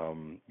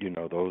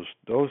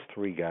 Those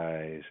three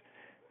guys,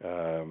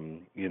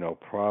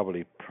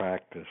 probably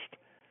practiced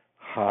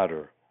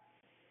harder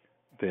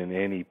than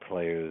any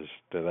players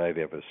that I'd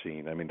ever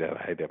seen. That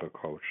I'd ever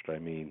coached.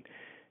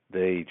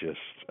 They just,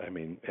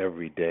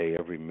 every day,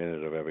 every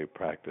minute of every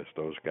practice,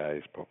 those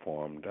guys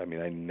performed. I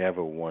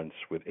never once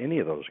with any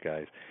of those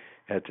guys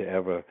had to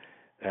ever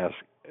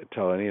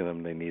tell any of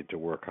them they needed to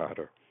work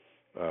harder.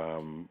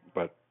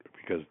 But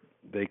because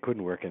they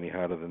couldn't work any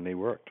harder than they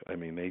worked.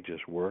 They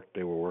just worked.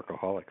 They were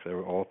workaholics. They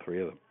were all three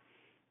of them.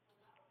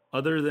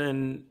 Other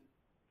than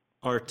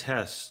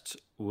Artest,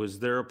 was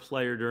there a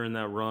player during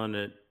that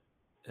run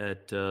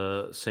at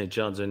St.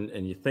 John's?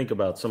 And you think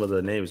about some of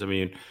the names.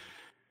 LeVar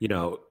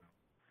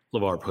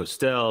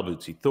Postel,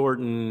 Bootsy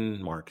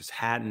Thornton, Marcus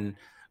Hatton,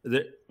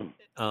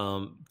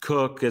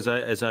 Cook, as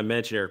I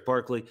mentioned, Eric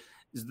Barkley.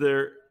 Is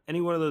there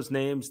any one of those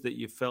names that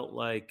you felt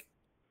like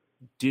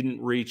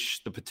didn't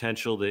reach the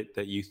potential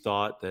that you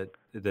thought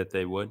that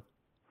they would?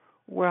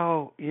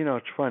 Well,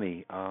 it's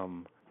funny.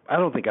 I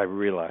don't think I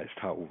realized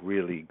how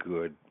really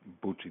good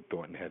Bootsy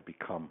Thornton had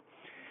become,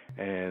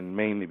 and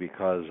mainly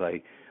because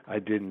I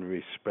didn't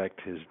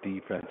respect his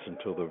defense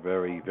until the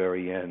very,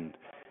 very end.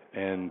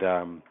 And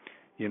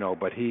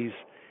but he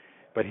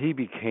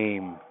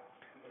became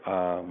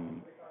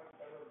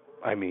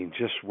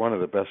just one of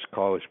the best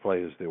college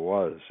players there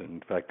was.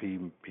 In fact,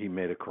 he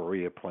made a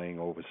career playing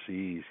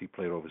overseas. He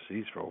played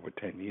overseas for over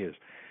 10 years.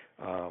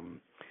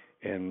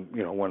 And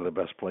one of the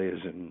best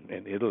players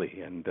in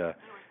Italy. And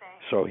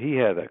so he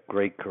had a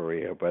great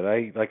career. But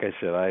I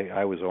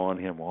was on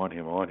him.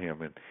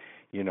 And,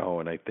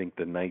 and I think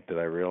the night that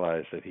I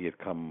realized that he had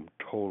come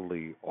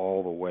totally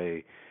all the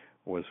way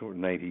was the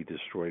night he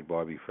destroyed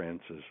Bobby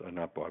Francis,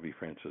 not Bobby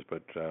Francis,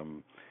 but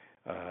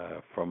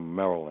from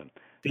Maryland.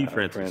 Steve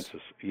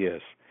Francis.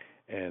 Yes.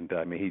 And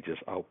he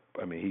just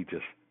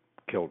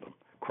killed him,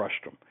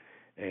 crushed him.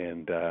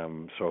 And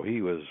so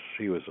he was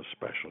a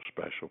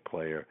special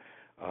player.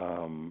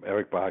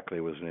 Eric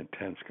Barkley was an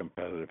intense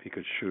competitor. If he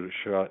could shoot a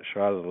shot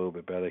a little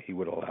bit better, he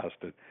would have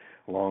lasted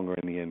longer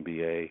in the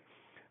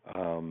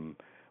NBA.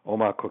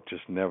 Omar Cook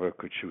just never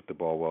could shoot the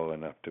ball well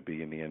enough to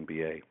be in the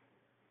NBA,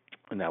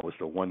 and that was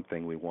the one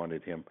thing we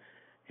wanted him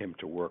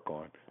to work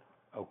on.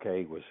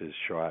 Okay, was his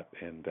shot,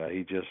 and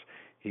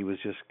he was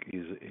a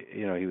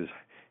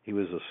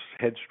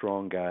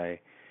headstrong guy.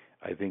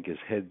 I think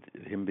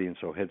him being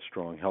so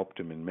headstrong helped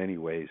him in many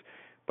ways,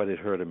 but it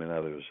hurt him in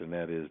others, and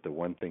that is the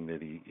one thing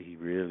that he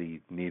really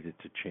needed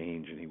to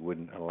change, and he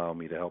wouldn't allow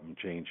me to help him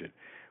change it,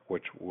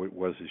 which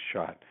was his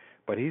shot.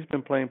 But he's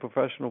been playing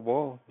professional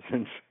ball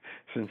since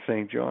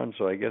St. John,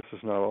 so I guess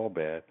it's not all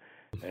bad.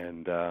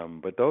 And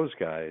but those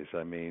guys,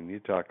 you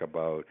talk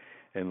about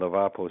And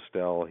LeVar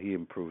Postel, he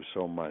improved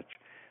so much.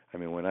 I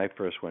mean, when I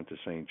first went to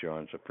St.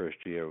 John's the first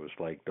year, it was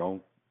like,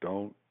 don't,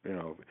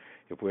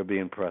 if we're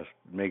being pressed,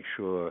 make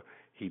sure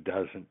he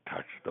doesn't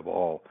touch the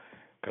ball,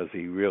 because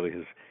he really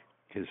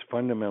his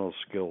fundamental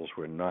skills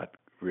were not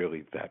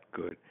really that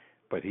good,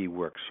 but he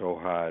worked so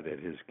hard at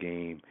his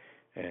game,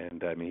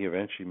 and I mean, he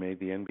eventually made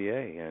the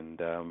NBA, and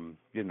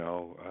you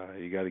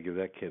got to give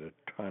that kid a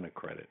ton of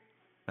credit.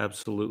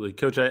 Absolutely.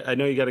 Coach, I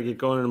know you got to get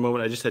going in a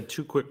moment. I just had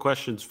two quick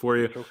questions for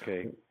you. It's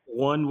okay.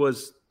 One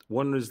was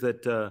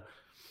that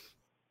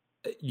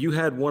you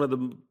had one of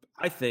the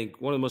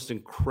most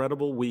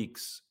incredible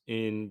weeks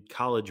in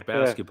college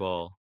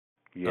basketball.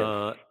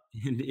 Yes.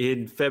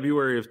 In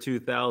February of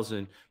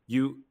 2000,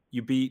 you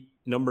beat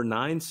number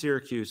 9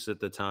 Syracuse at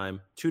the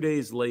time. 2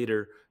 days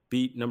later,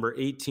 beat number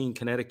 18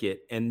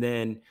 Connecticut, and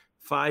then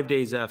 5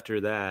 days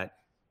after that,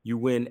 you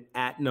win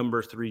at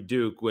number 3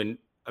 Duke. When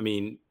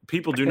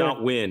people do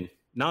not win.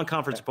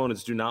 Non-conference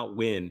opponents do not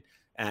win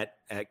at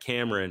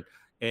Cameron,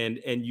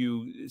 and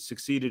you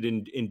succeeded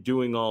in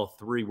doing all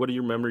three. What are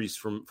your memories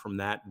from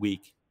that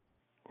week?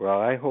 Well,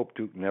 I hope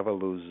Duke never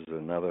loses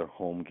another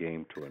home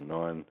game to a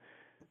non-ACC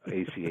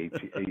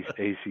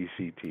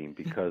team,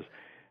 because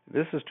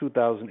this is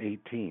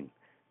 2018.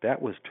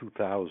 That was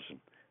 2000.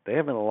 They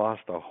haven't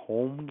lost a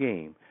home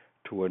game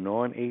to a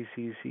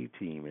non-ACC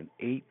team in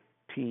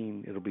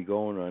 18. It'll be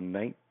going on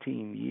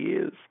 19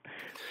 years.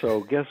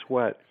 So guess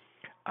what?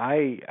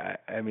 I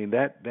mean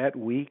that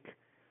week.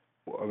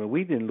 I mean,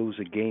 we didn't lose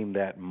a game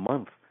that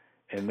month,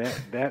 and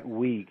that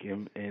week,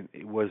 and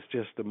it was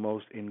just the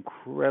most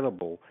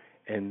incredible.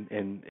 And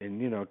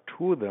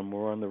two of them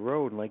were on the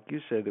road, and like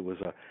you said, it was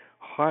a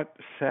hot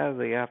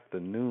Saturday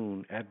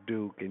afternoon at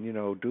Duke, and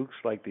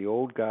Duke's like the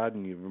old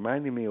Garden. You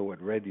reminded me of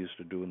what Red used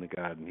to do in the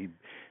Garden.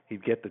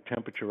 He'd get the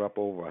temperature up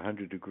over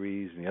 100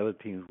 degrees, and the other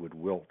teams would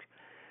wilt.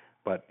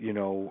 But we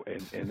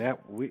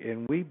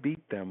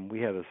beat them.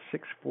 We had a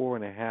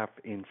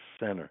 6'4.5"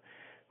 center,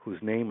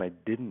 whose name I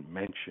didn't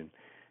mention,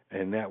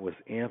 and that was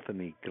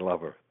Anthony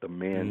Glover, the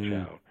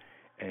man-child.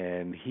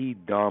 And he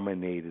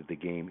dominated the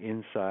game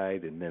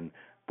inside, and then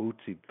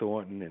Bootsy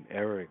Thornton and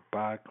Eric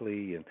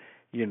Barkley and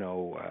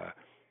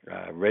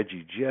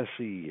Reggie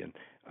Jesse, and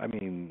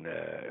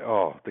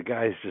the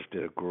guys just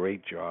did a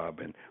great job,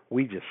 and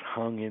we just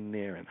hung in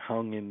there, and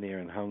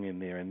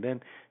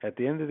then at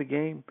the end of the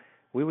game,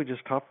 we were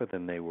just tougher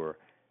than they were,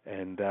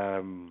 and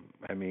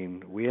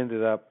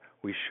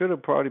we should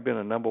have probably been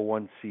a number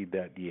 1 seed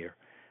that year,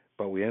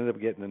 but we ended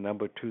up getting a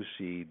number 2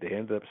 seed. They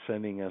ended up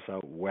sending us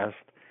out west.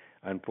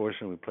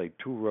 Unfortunately, we played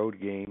 2 road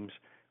games,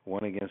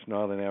 one against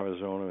Northern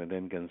Arizona and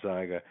then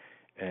Gonzaga,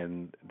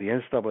 and the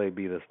NCAA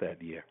beat us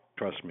that year.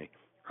 Trust me.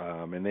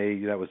 And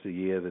that was the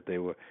year that they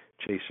were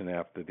chasing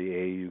after the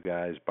AAU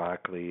guys,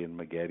 Barkley and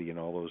Maggette and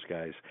all those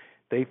guys.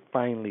 They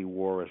finally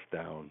wore us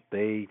down.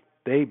 They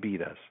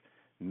beat us.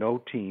 No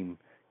team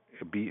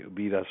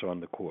beat us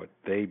on the court.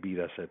 They beat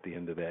us at the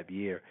end of that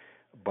year.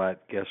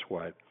 But guess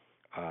what?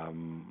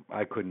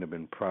 I couldn't have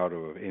been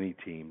prouder of any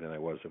team than I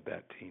was of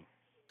that team.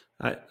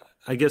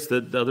 I guess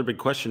the other big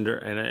question,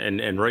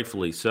 and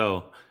rightfully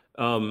so,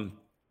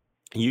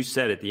 you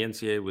said it, the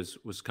NCAA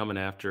was coming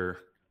after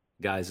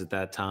guys at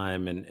that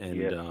time, and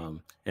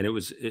it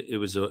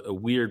was a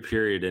weird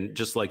period, and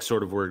just like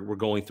sort of we're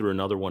going through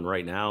another one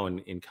right now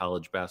in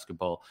college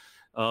basketball.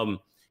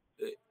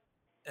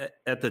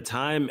 At the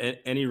time,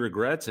 any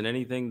regrets and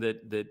anything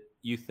that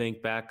you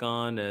think back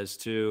on as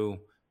to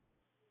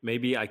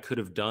maybe I could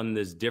have done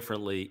this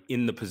differently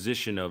in the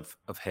position of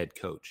head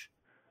coach?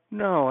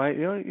 No,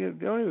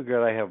 the only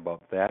regret I have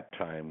about that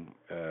time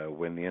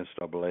when the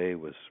NCAA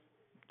was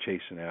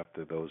chasing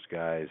after those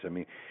guys. I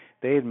mean,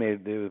 there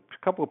were a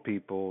couple of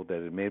people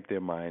that had made up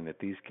their mind that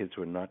these kids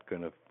were not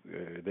going to,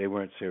 they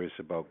weren't serious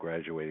about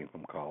graduating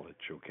from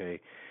college, okay?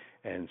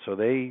 And so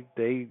they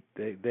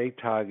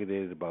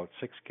targeted about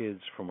 6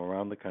 kids from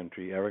around the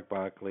country. Eric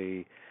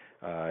Barkley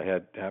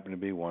happened to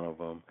be one of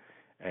them.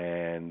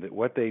 And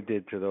what they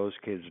did to those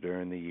kids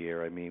during the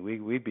year, I mean,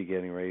 we'd be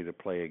getting ready to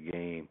play a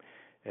game,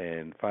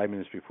 and 5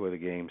 minutes before the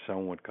game,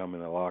 someone would come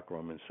in the locker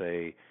room and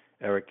say,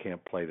 Eric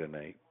can't play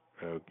tonight,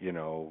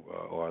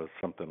 or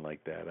something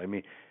like that. I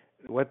mean,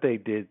 what they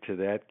did to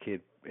that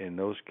kid and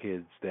those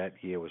kids that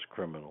year was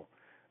criminal.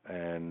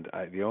 And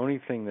the only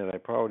thing that I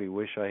probably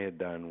wish I had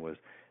done was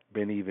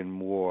been even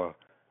more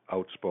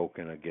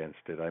outspoken against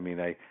it. I mean,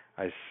 I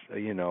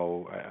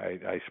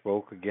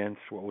spoke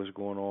against what was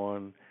going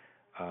on,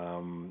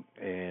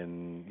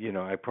 and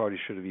I probably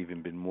should have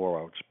even been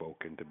more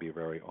outspoken, to be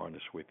very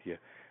honest with you.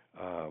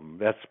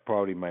 That's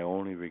probably my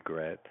only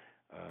regret.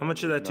 How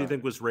much of that do you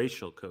think was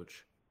racial,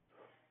 Coach?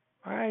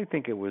 I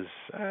think it was.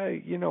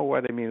 You know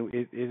what I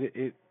mean?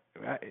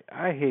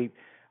 I hate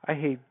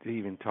to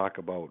even talk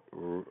about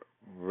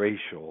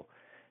racial,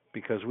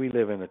 because we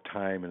live in a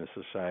time in a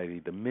society.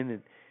 The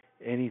minute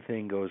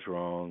anything goes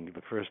wrong,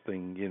 the first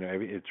thing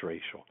it's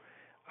racial.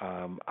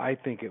 I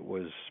think it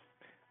was.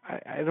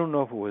 I don't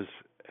know if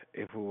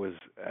it was.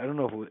 I don't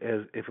know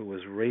if it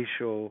was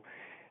racial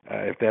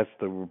if that's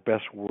the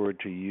best word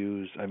to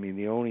use. I mean,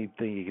 the only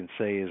thing you can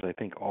say is I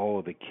think all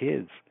of the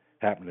kids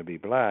happen to be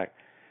black,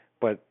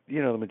 but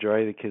the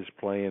majority of the kids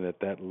playing at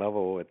that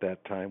level at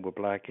that time were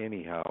black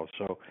anyhow.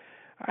 So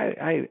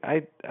I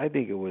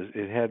think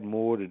it had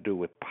more to do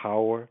with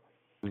power,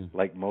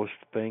 like most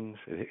things.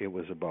 It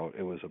was about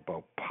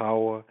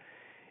power,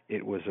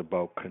 it was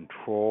about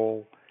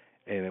control,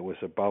 and it was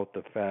about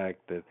the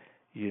fact that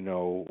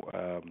the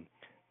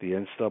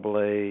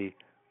NCAA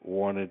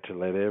wanted to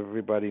let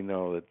everybody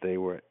know that they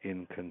were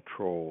in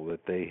control,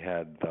 that they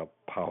had the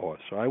power.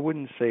 So I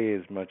wouldn't say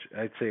as much.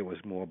 I'd say it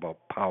was more about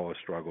power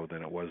struggle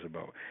than it was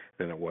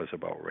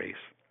about race.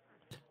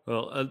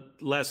 Well,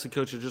 lastly,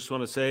 Coach, I just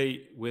want to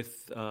say,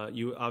 with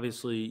you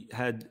obviously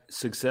had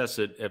success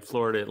at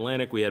Florida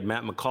Atlantic. We had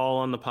Matt McCall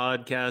on the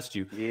podcast.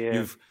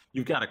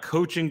 You've got a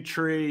coaching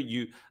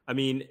tree.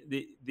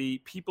 The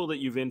people that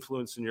you've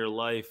influenced in your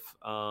life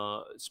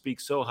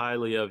speak so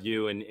highly of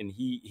you, and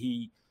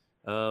he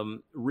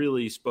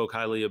really spoke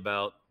highly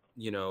about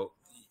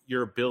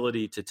your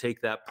ability to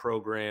take that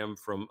program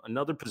from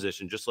another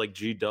position, just like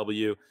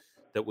GW,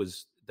 that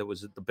was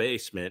at the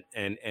basement,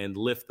 and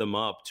lift them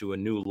up to a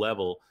new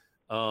level.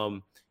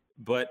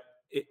 But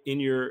in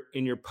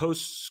your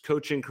post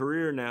coaching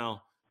career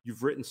now,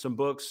 you've written some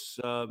books.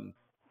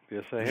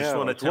 Yes, I have. Just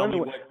want to tell me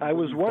what I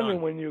was wondering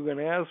done. when you were going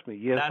to ask me.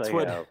 Yes,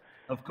 I have.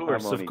 Of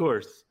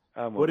course.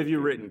 What have you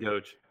written,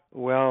 Coach?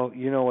 Well,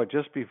 you know what?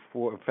 Just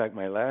before, in fact,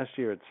 my last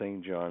year at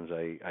St. John's,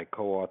 I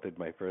co-authored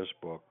my first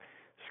book,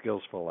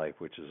 Skills for Life,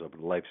 which is a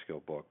life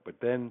skill book. But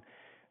then,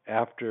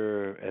 at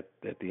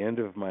the end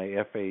of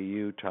my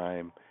FAU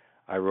time,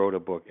 I wrote a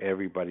book,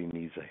 Everybody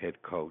Needs a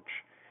Head Coach,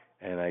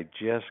 and I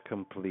just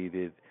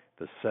completed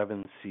the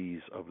 7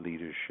 C's of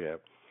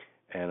leadership,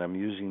 and I'm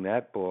using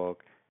that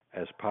book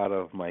as part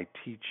of my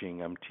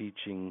teaching. I'm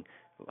teaching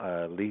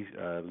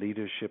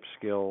leadership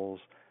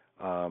skills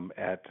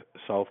at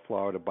South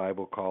Florida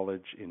Bible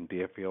College in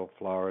Deerfield,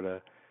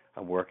 Florida.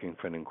 I'm working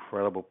for an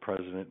incredible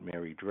president,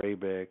 Mary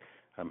Drabeck.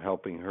 I'm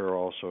helping her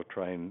also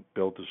try and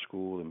build the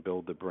school and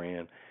build the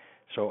brand.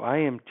 So I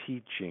am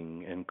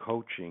teaching and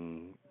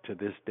coaching to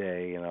this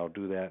day, and I'll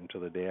do that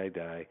until the day I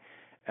die,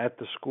 at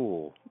the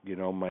school.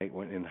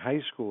 When in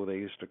high school they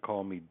used to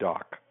call me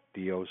Doc,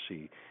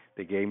 D-O-C.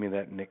 They gave me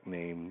that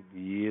nickname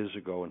years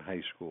ago in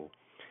high school,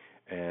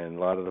 and a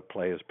lot of the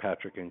players,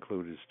 Patrick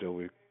included, still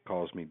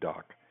calls me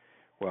Doc.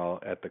 Well,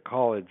 at the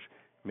college,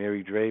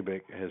 Mary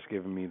Drabeck has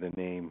given me the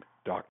name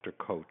Dr.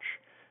 Coach.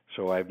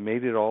 So I've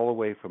made it all the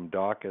way from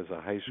Doc as a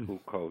high school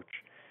coach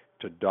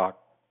to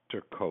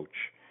Dr. Coach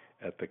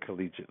at the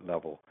collegiate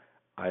level.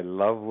 I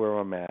love where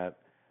I'm at.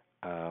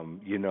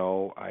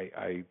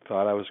 I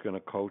thought I was going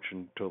to coach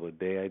until the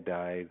day I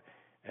died,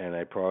 and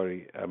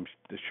I'm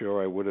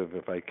sure I would have,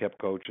 if I kept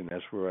coaching,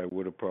 that's where I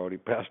would have probably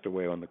passed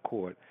away on the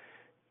court,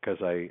 because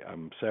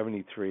I'm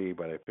 73,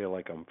 but I feel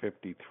like I'm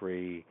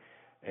 53.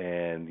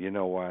 And you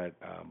know what?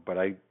 But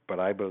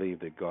I believe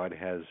that God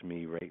has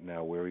me right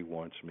now where He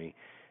wants me,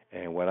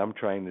 and what I'm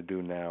trying to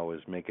do now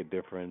is make a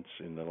difference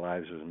in the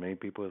lives of as many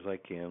people as I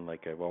can,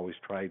 like I've always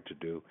tried to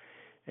do.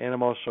 And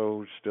I'm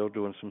also still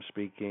doing some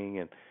speaking,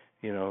 and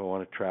I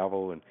want to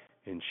travel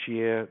and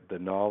share the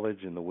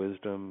knowledge and the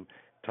wisdom,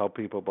 tell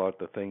people about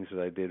the things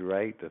that I did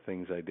right, the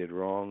things I did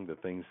wrong, the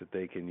things that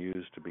they can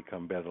use to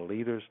become better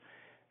leaders.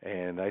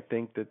 And I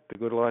think that the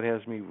good Lord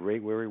has me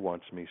right where He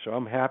wants me. So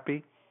I'm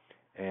happy.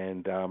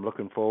 And I'm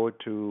looking forward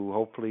to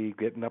hopefully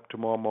getting up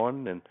tomorrow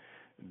morning and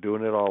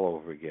doing it all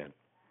over again.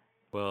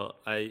 Well,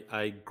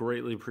 I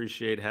greatly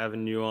appreciate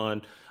having you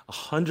on.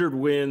 100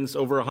 wins,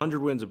 over 100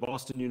 wins at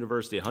Boston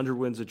University, 100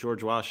 wins at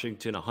George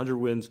Washington, 100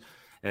 wins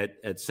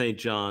at St.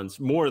 John's,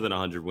 more than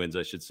 100 wins,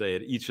 I should say,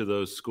 at each of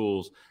those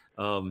schools.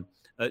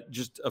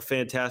 Just a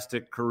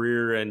fantastic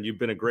career, and you've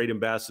been a great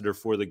ambassador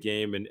for the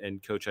game.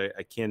 And Coach,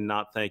 I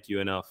cannot thank you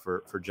enough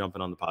for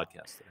jumping on the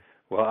podcast today.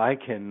 Well, I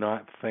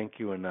cannot thank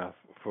you enough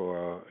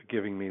for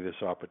giving me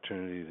this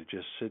opportunity to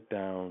just sit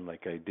down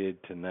like I did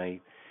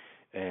tonight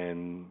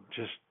and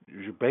just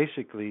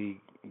basically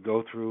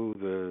go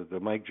through the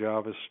Mike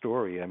Jarvis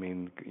story. I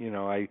mean,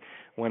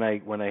 when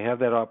I have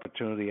that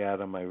opportunity,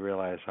 Adam, I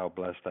realize how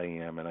blessed I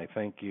am, and I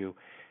thank you,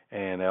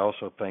 and I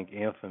also thank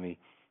Anthony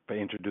for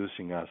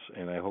introducing us,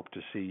 and I hope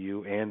to see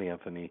you and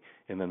Anthony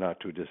in the not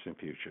too distant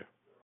future.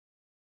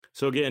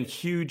 So again,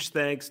 huge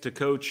thanks to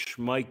Coach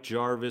Mike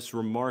Jarvis.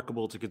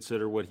 Remarkable to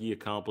consider what he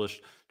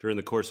accomplished during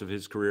the course of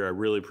his career. I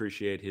really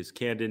appreciate his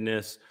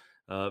candidness.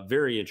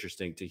 Very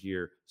interesting to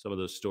hear some of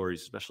those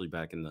stories, especially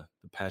back in the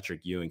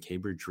Patrick Ewing,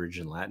 Cambridge Ridge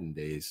and Latin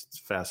days. It's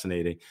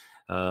fascinating.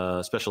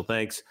 Special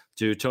thanks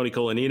to Tony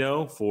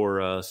Colanino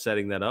for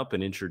setting that up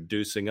and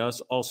introducing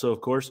us. Also,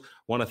 of course,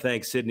 want to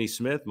thank Sydney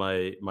Smith,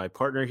 my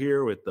partner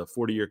here with the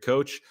 40-year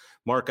coach,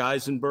 Mark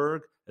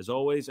Eisenberg, as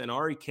always, and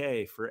Ari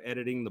K for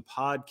editing the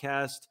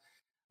podcast.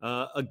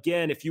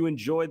 Again, if you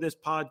enjoyed this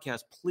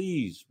podcast,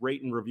 please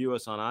rate and review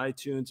us on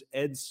iTunes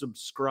and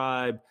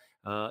subscribe.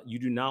 You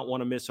do not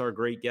want to miss our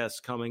great guests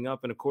coming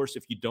up. And of course,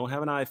 if you don't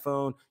have an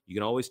iPhone, you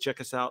can always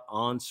check us out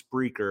on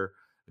Spreaker.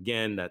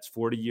 Again, that's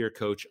 40-Year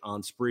Coach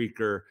on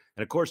Spreaker.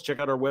 And of course, check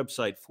out our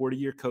website,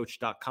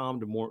 40yearcoach.com,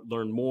 to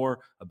learn more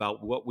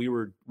about what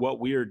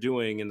we are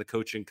doing in the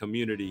coaching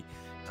community.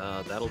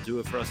 That'll do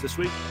it for us this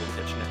week. We'll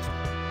catch you next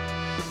time.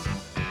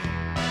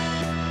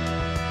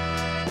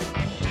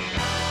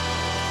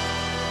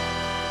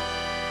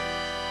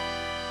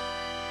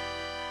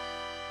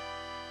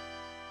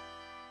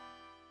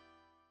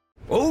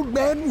 Old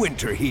Man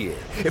Winter here.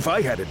 If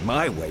I had it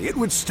my way, it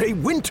would stay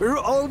winter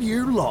all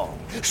year long.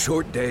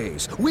 Short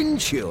days, wind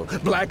chill,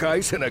 black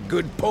ice, and a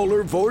good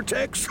polar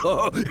vortex.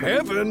 Oh,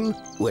 heaven!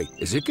 Wait,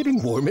 is it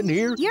getting warm in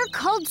here? Your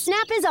cold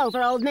snap is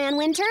over, Old Man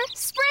Winter.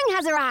 Spring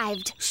has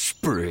arrived.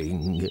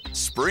 Spring.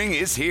 Spring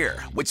is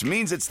here, which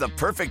means it's the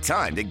perfect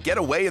time to get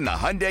away in the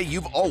Hyundai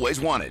you've always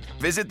wanted.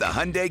 Visit the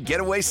Hyundai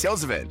Getaway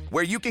Sales Event,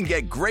 where you can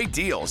get great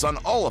deals on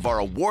all of our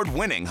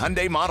award-winning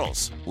Hyundai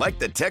models, like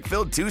the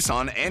tech-filled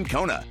Tucson and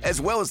Kona,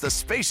 as well as the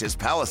spacious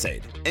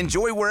Palisade.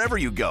 Enjoy wherever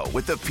you go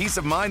with the peace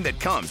of mind that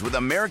comes with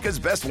America's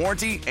best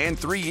warranty and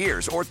 3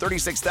 years or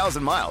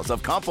 36,000 miles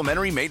of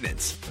complimentary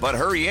maintenance. But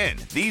hurry in,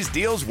 these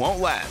deals won't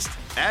last.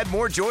 Add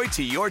more joy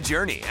to your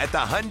journey at the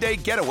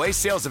Hyundai Getaway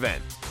Sales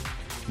Event.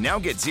 Now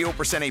get 0%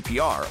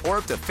 APR or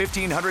up to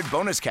 $1,500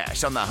 bonus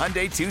cash on the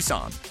Hyundai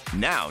Tucson.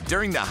 Now,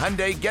 during the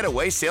Hyundai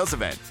Getaway Sales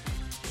Event.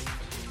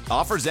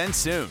 Offers end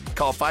soon.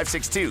 Call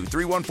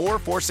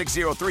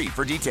 562-314-4603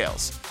 for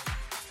details.